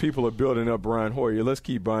much as people are building up Brian Hoyer, let's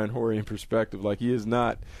keep Brian Hoyer in perspective. Like, he is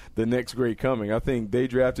not the next great coming. I think they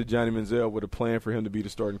drafted Johnny Manziel with a plan for him to be the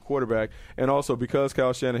starting quarterback. And also because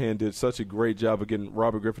Kyle Shanahan did such a great job of getting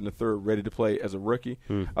Robert Griffin III ready to play as a rookie,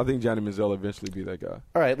 I think Johnny Manziel will eventually be that guy.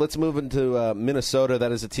 All right, let's move into Minnesota.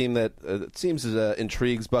 That is a team that it seems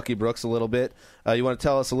intrigues Bucky Brooks a little bit. You want to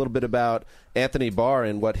tell us a little bit about Anthony Barr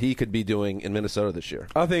and what he could be doing in Minnesota this year?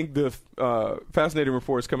 I think the fascinating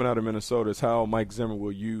reports coming out of Minnesota is how Mike Zimmer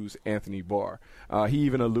will use Anthony Barr. He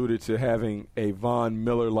even alluded to having a Von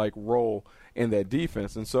Miller-like role in that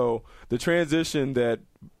defense. And so the transition that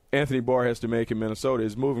Anthony Barr has to make in Minnesota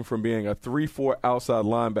is moving from being a 3-4 outside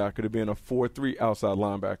linebacker to being a 4-3 outside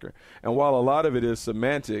linebacker. And while a lot of it is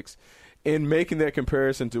semantics, in making that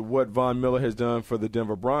comparison to what Von Miller has done for the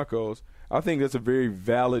Denver Broncos, I think that's a very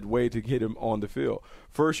valid way to get him on the field.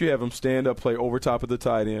 First, you have him stand up, play over top of the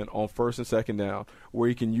tight end on first and second down, where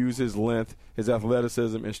he can use his length, his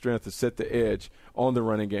athleticism, and strength to set the edge on the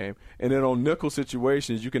running game. And then on nickel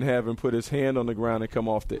situations, you can have him put his hand on the ground and come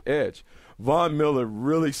off the edge. Von Miller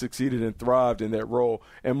really succeeded and thrived in that role,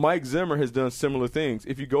 and Mike Zimmer has done similar things.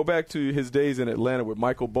 If you go back to his days in Atlanta with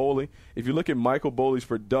Michael Boley, if you look at Michael Boley's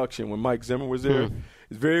production when Mike Zimmer was there,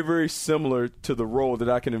 it's very, very similar to the role that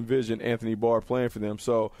I can envision Anthony Barr playing for them.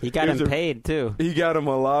 So he got him paid, too. He got him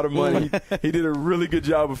a lot of money. He did a really good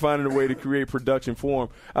job of finding a way to create production for him.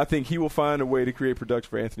 I think he will find a way to create production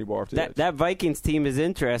for Anthony Barr. That Vikings team is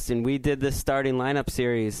interesting. We did this starting lineup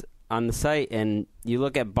series on the site, and you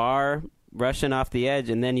look at Barr rushing off the edge,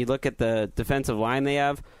 and then you look at the defensive line they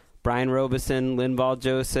have, Brian Robeson, Linval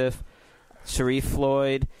Joseph, Sharif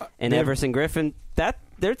Floyd, and Everson Griffin.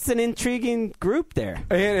 There's an intriguing group there.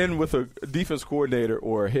 And with a defense coordinator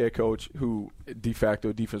or a head coach who, de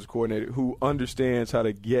facto defense coordinator, who understands how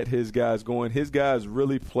to get his guys going. His guys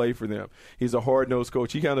really play for them. He's a hard-nosed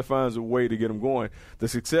coach. He kind of finds a way to get them going. The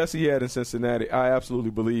success he had in Cincinnati, I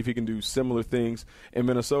absolutely believe he can do similar things in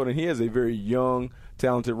Minnesota. And he has a very young,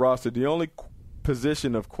 talented roster. The only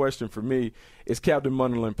position of question for me is Captain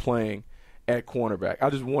Munderland playing at cornerback. I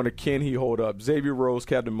just wonder, can he hold up? Xavier Rose,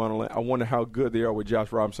 Captain Munderland, I wonder how good they are with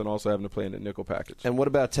Josh Robinson also having to play in the nickel package. And what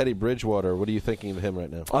about Teddy Bridgewater? What are you thinking of him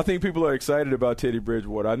right now? I think people are excited about Teddy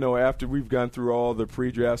Bridgewater. I know after we've gone through all the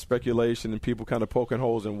pre-draft speculation and people kind of poking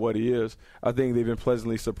holes in what he is, I think they've been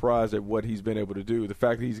pleasantly surprised at what he's been able to do. The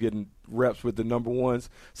fact that he's getting reps with the number ones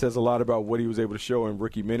says a lot about what he was able to show in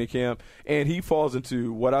rookie minicamp. And he falls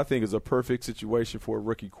into what I think is a perfect situation for a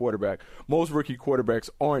rookie quarterback. Most rookie quarterbacks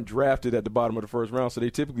aren't drafted at the bottom of the first round, so they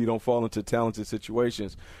typically don't fall into talented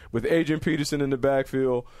situations. With Adrian Peterson in the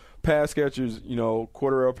backfield, pass catchers,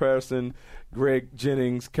 Cordarrelle Patterson, Greg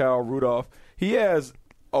Jennings, Kyle Rudolph, he has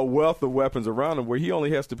a wealth of weapons around him where he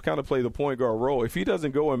only has to kind of play the point guard role. If he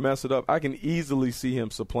doesn't go and mess it up, I can easily see him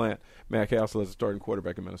supplant Matt Castle as a starting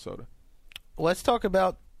quarterback in Minnesota. Let's talk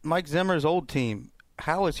about Mike Zimmer's old team.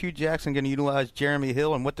 How is Hugh Jackson going to utilize Jeremy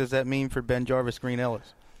Hill, and what does that mean for Ben Jarvis, Green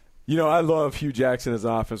Ellis? I love Hugh Jackson as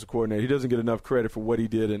an offensive coordinator. He doesn't get enough credit for what he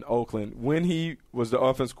did in Oakland. When he was the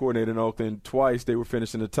offensive coordinator in Oakland, twice they were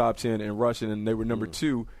finished in the top 10 in rushing, and they were number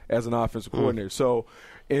 2 as an offensive coordinator. So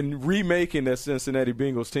in remaking that Cincinnati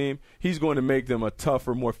Bengals team, he's going to make them a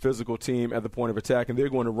tougher, more physical team at the point of attack, and they're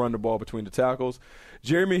going to run the ball between the tackles.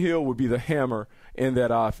 Jeremy Hill would be the hammer in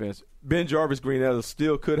that offense. Ben Jarvis, Green Ellis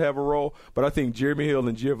still could have a role, but I think Jeremy Hill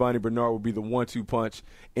and Giovanni Bernard will be the 1-2 punch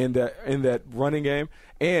in that running game,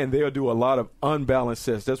 and they'll do a lot of unbalanced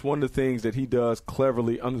sets. That's one of the things that he does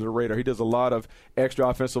cleverly under the radar. He does a lot of extra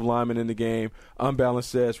offensive linemen in the game, unbalanced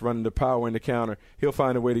sets, running the power and the counter. He'll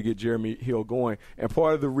find a way to get Jeremy Hill going, and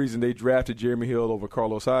part of the reason they drafted Jeremy Hill over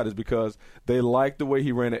Carlos Hyde is because they liked the way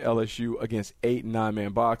he ran at LSU against 8- and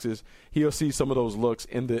 9-man boxes. He'll see some of those looks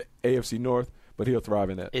in the AFC North, but he'll thrive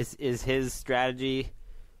in that. Is his strategy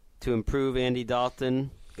to improve Andy Dalton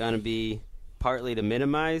going to be partly to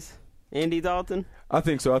minimize Andy Dalton? I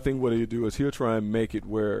think so. I think what he'll do is he'll try and make it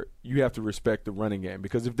where you have to respect the running game.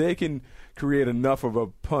 Because if they can create enough of a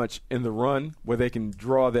punch in the run where they can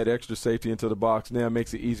draw that extra safety into the box, now it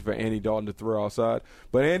makes it easy for Andy Dalton to throw outside.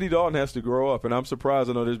 But Andy Dalton has to grow up, and I'm surprised.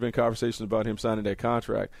 I know there's been conversations about him signing that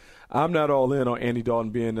contract. I'm not all in on Andy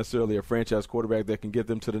Dalton being necessarily a franchise quarterback that can get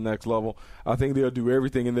them to the next level. I think they'll do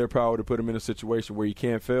everything in their power to put him in a situation where he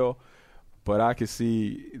can't fail. But I could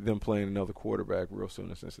see them playing another quarterback real soon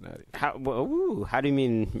in Cincinnati. How do you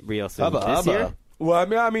mean real soon? This year? Well,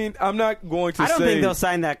 I mean, I'm not going to say. I don't think they'll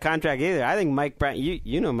sign that contract either. I think Mike Brown.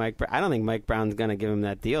 You know Mike Brown. I don't think Mike Brown's going to give him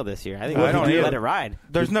that deal this year. I think he's going to let it ride.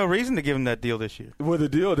 There's no reason to give him that deal this year. Well, the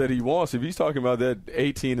deal that he wants, if he's talking about that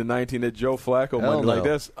 18 to 19, that Joe Flacco money, like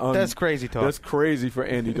that's crazy talk. That's crazy for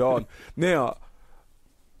Andy Dalton. Now,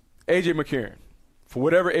 A.J. McCarron, for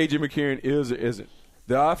whatever A.J. McCarron is or isn't,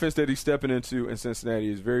 The offense that he's stepping into in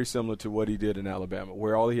Cincinnati is very similar to what he did in Alabama,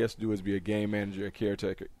 where all he has to do is be a game manager, a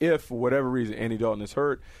caretaker. If, for whatever reason, Andy Dalton is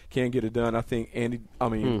hurt, can't get it done, I think A.J.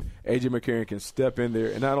 McCarron can step in there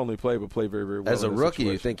and not only play, but play very, very well. As a rookie,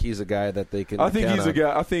 you think he's a guy that they can I think count he's on? a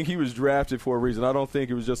guy. I think he was drafted for a reason. I don't think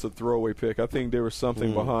it was just a throwaway pick. I think there was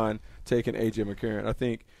something behind taking A.J. McCarron. I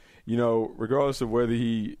think, regardless of whether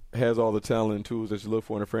he has all the talent and tools that you look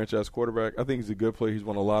for in a franchise quarterback, I think he's a good player. He's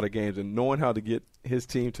won a lot of games. And knowing how to get his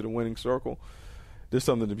team to the winning circle, there's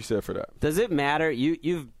something to be said for that. Does it matter?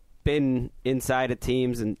 You've been inside of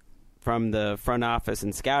teams and from the front office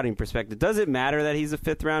and scouting perspective. Does it matter that he's a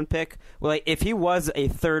 5th-round pick? Well, if he was a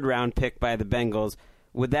 3rd-round pick by the Bengals,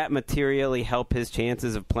 would that materially help his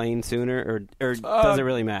chances of playing sooner, or does it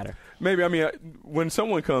really matter? Maybe. I mean, when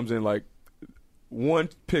someone comes in like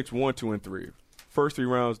picks 1, 2, and 3, first 3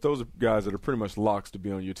 rounds, those are guys that are pretty much locks to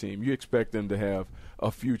be on your team. You expect them to have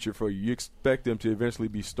a future for you. You expect them to eventually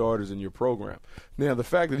be starters in your program. Now, the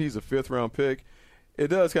fact that he's a 5th-round pick, it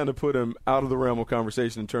does kind of put him out of the realm of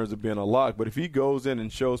conversation in terms of being a lock. But if he goes in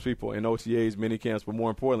and shows people in OTAs, minicamps, but more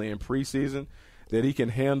importantly in preseason, that he can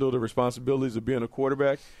handle the responsibilities of being a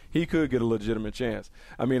quarterback, he could get a legitimate chance.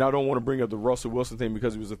 I mean, I don't want to bring up the Russell Wilson thing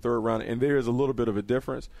because he was a 3rd round, and there is a little bit of a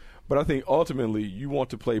difference. But I think ultimately you want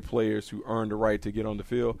to play players who earn the right to get on the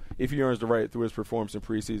field. If he earns the right through his performance in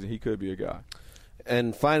preseason, he could be a guy.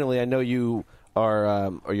 And finally, I know you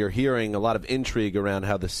are you're hearing a lot of intrigue around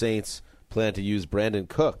how the Saints plan to use Brandon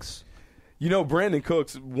Cooks. Brandon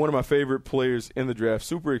Cooks, one of my favorite players in the draft,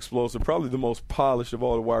 super explosive, probably the most polished of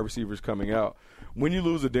all the wide receivers coming out. When you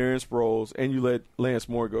lose a Darren Sproles and you let Lance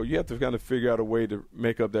Moore go, you have to kind of figure out a way to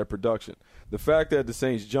make up that production. The fact that the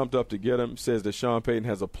Saints jumped up to get him says that Sean Payton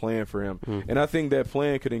has a plan for him. And I think that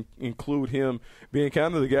plan could include him being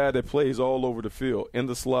kind of the guy that plays all over the field, in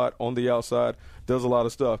the slot, on the outside, does a lot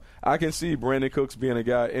of stuff. I can see Brandon Cooks being a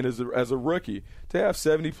guy, and as a rookie, to have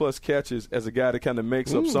 70-plus catches as a guy that kind of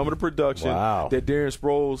makes up some of the production that Darren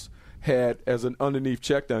Sproles had as an underneath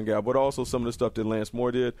check-down guy, but also some of the stuff that Lance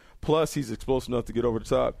Moore did. Plus, he's explosive enough to get over the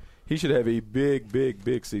top. He should have a big, big,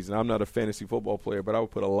 big season. I'm not a fantasy football player, but I would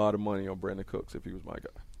put a lot of money on Brandon Cooks if he was my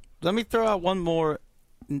guy. Let me throw out one more.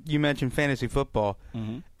 You mentioned fantasy football.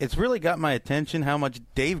 It's really got my attention how much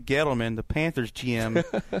Dave Gettleman, the Panthers GM,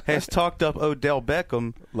 has talked up Odell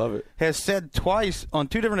Beckham. Love it. Has said twice on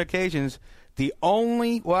 2 different occasions, the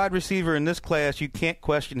only wide receiver in this class you can't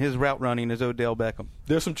question his route running is Odell Beckham.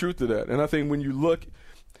 There's some truth to that. And I think when you look,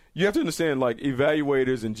 you have to understand, like,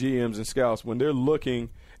 evaluators and GMs and scouts, when they're looking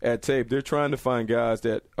at tape, they're trying to find guys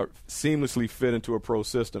that are seamlessly fit into a pro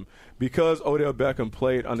system. Because Odell Beckham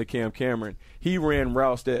played under Cam Cameron, he ran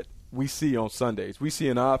routes that we see on Sundays. We see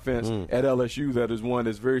an offense at LSU that is one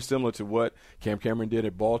that's very similar to what Cam Cameron did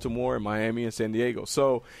at Baltimore and Miami and San Diego.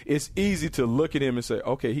 So it's easy to look at him and say,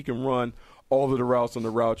 okay, he can run all of the routes on the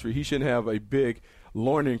route tree. He shouldn't have a big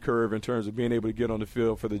learning curve in terms of being able to get on the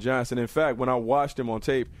field for the Giants. And, in fact, when I watched him on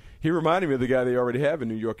tape, he reminded me of the guy they already have in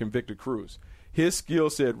New York, and Victor Cruz. His skill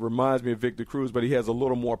set reminds me of Victor Cruz, but he has a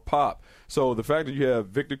little more pop. So the fact that you have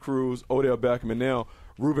Victor Cruz, Odell Beckham, and now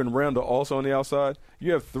Ruben Randall also on the outside,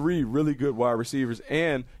 you have 3 really good wide receivers,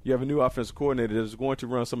 and you have a new offensive coordinator that is going to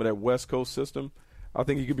run some of that West Coast system. I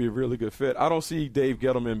think he could be a really good fit. I don't see Dave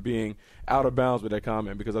Gettleman being out of bounds with that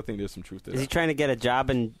comment because I think there's some truth to that. Is he trying to get a job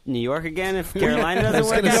in New York again if Carolina doesn't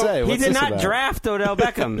work out? He did not draft Odell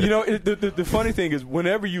Beckham. The funny thing is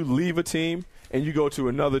whenever you leave a team and you go to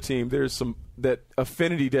another team, there's some that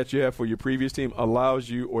affinity that you have for your previous team allows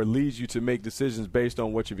you or leads you to make decisions based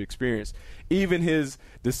on what you've experienced. Even his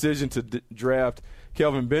decision to draft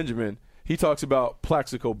Kelvin Benjamin, he talks about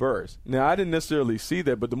Plaxico Burress. Now, I didn't necessarily see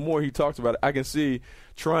that, but the more he talks about it, I can see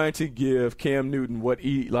trying to give Cam Newton what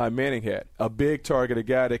Eli Manning had, a big target, a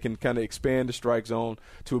guy that can kind of expand the strike zone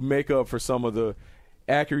to make up for some of the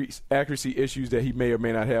accuracy issues that he may or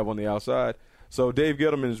may not have on the outside. So Dave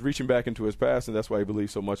Gettleman is reaching back into his past, and that's why he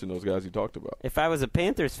believes so much in those guys he talked about. If I was a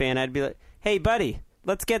Panthers fan, I'd be like, hey, buddy,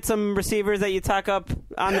 let's get some receivers that you talk up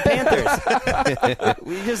on the Panthers.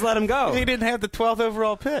 We just let them go. He didn't have the 12th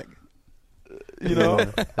overall pick.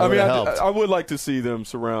 I would like to see them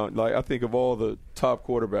surround. Like, I think of all the top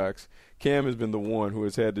quarterbacks, Cam has been the one who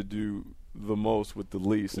has had to do the most with the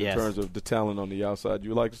least in terms of the talent on the outside. You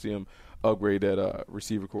would like to see him upgrade that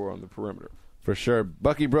receiver core on the perimeter. For sure.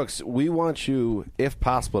 Bucky Brooks, we want you, if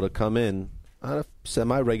possible, to come in on a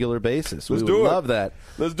semi-regular basis. We would love that.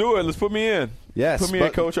 Let's do it. Let's put me in. Yes. Put me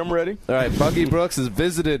in, Coach. I'm ready. All right. Bucky Brooks has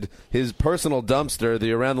visited his personal dumpster,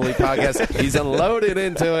 the Around the League podcast. He's unloaded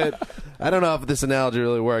into it. I don't know if this analogy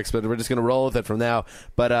really works, but we're just going to roll with it from now.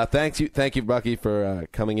 But thank you, Bucky, for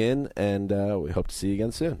coming in, and we hope to see you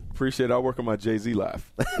again soon. Appreciate it. I'll work on my Jay-Z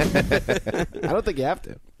laugh. I don't think you have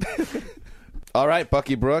to. All right,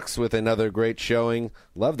 Bucky Brooks with another great showing.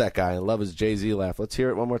 Love that guy. I love his Jay-Z laugh. Let's hear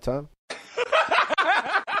it one more time.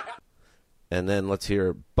 And then let's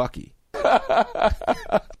hear Bucky.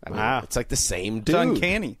 Wow. It's like the same dude. It's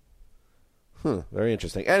uncanny. Very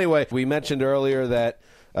interesting. Anyway, we mentioned earlier that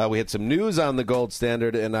we had some news on the Gold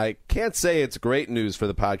Standard, and I can't say it's great news for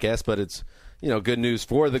the podcast, but it's good news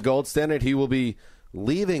for the Gold Standard. He will be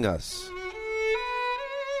leaving us.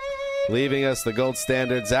 Leaving us, the Gold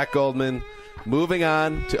Standard. Zach Goldman moving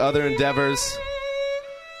on to other endeavors.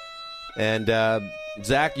 And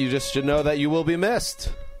Zach, you just should know that you will be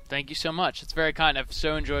missed. Thank you so much. It's very kind. I've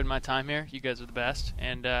so enjoyed my time here. You guys are the best.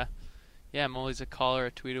 And, I'm always a call or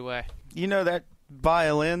a tweet away. You know that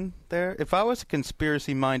violin there? If I was a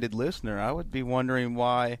conspiracy-minded listener, I would be wondering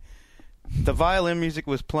why the violin music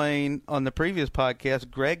was playing on the previous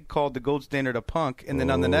podcast. Greg called the Gold Standard a punk, and then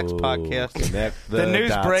on the next podcast, the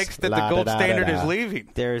news breaks that the Gold Standard is leaving.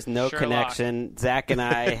 There is no Sherlock. connection. Zach and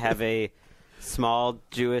I have a small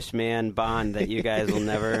Jewish man bond that you guys will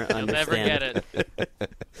never You'll never understand. get it.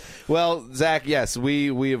 Well, Zach, yes,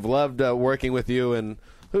 we have loved working with you, and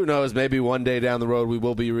who knows, maybe one day down the road we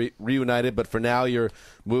will be reunited, but for now you're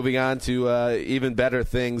moving on to even better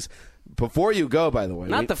things. Before you go, by the way.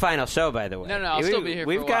 Not the final show, by the way. No, I'll still be here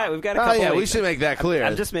We've for a got while. a couple yeah, we weeks. should make that clear.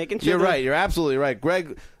 I'm just making sure. You're right. You're absolutely right.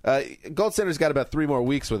 Greg, Gold Standard's got about 3 more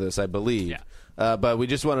weeks with us, I believe. Yeah. But we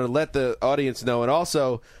just wanted to let the audience know, and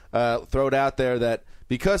also throw it out there that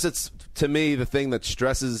because it's, to me, the thing that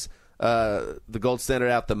stresses the Gold Standard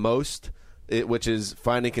out the most, which is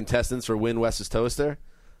finding contestants for Win Wes's Toaster,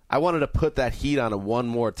 I wanted to put that heat on it one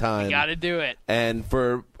more time. You got to do it. And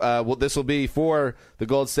for this will be for the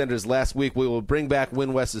Gold Standard's last week. We will bring back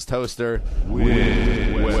Win Wes's Toaster.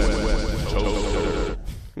 Win Wes's Toaster.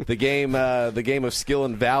 The game of skill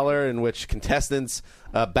and valor, in which contestants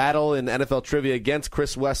battle in NFL trivia against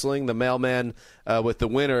Chris Wessling, the mailman, with the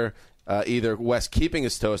winner either Wes keeping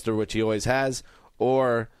his toaster, which he always has,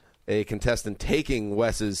 or a contestant taking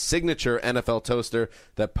Wes's signature NFL toaster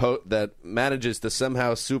that manages to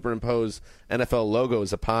somehow superimpose NFL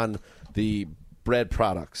logos upon the bread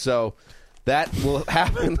product. So that will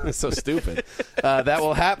happen. So stupid. That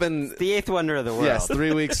will happen. It's the 8th wonder of the world. Yes,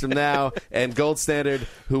 3 weeks from now. And Gold Standard,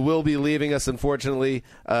 who will be leaving us, unfortunately,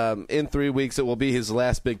 in 3 weeks, it will be his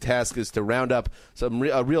last big task is to round up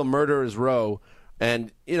a real murderer's row.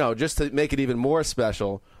 And, just to make it even more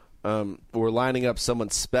special, we're lining up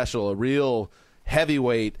someone special, a real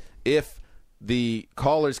heavyweight. If the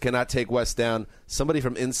callers cannot take Wes down, somebody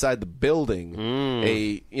from inside the building,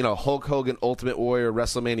 a Hulk Hogan Ultimate Warrior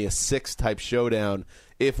WrestleMania 6 type showdown.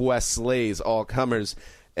 If Wes slays all comers,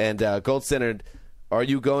 and Gold Standard, are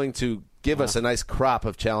you going to give us a nice crop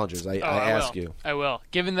of challengers? I ask you. I will.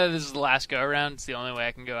 Given that this is the last go around, it's the only way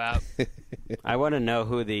I can go out. I want to know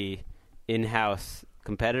who the in-house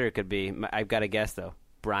competitor could be. I've got a guess though.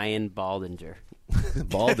 Brian Baldinger.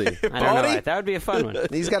 Baldy. I don't know. That would be a fun one.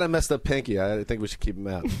 He's got a messed up pinky. I think we should keep him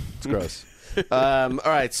out. It's gross. All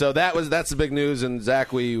right, so that's the big news. And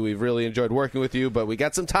Zach, we've really enjoyed working with you, but we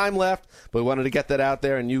got some time left. But we wanted to get that out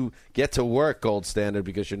there, and you get to work, Gold Standard,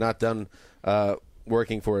 because you're not done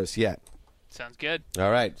working for us yet. Sounds good.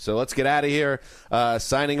 All right, so let's get out of here.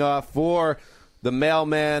 Signing off for the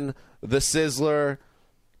mailman, the sizzler,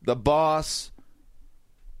 the boss,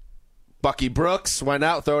 Bucky Brooks. Why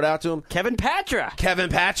not? Throw it out to him. Kevin Patra,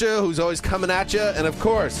 who's always coming at you. And, of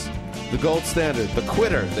course, the Gold Standard, the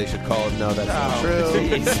quitter, they should call him. No, that's not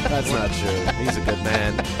true. That's not true. He's a good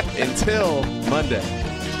man. Until Monday.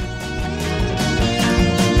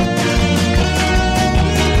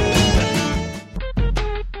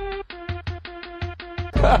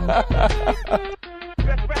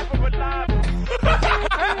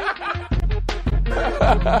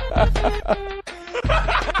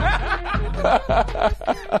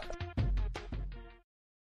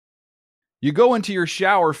 You go into your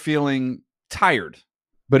shower feeling tired,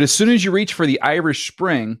 but as soon as you reach for the Irish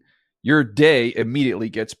Spring, your day immediately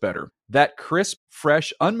gets better. That crisp,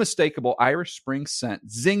 fresh, unmistakable Irish Spring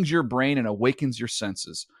scent zings your brain and awakens your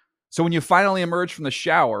senses. So when you finally emerge from the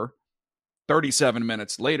shower, 37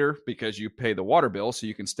 minutes later, because you pay the water bill so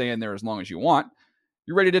you can stay in there as long as you want,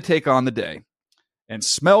 you're ready to take on the day. And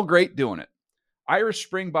smell great doing it. Irish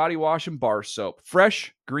Spring Body Wash and Bar Soap.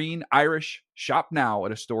 Fresh, green, Irish. Shop now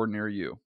at a store near you.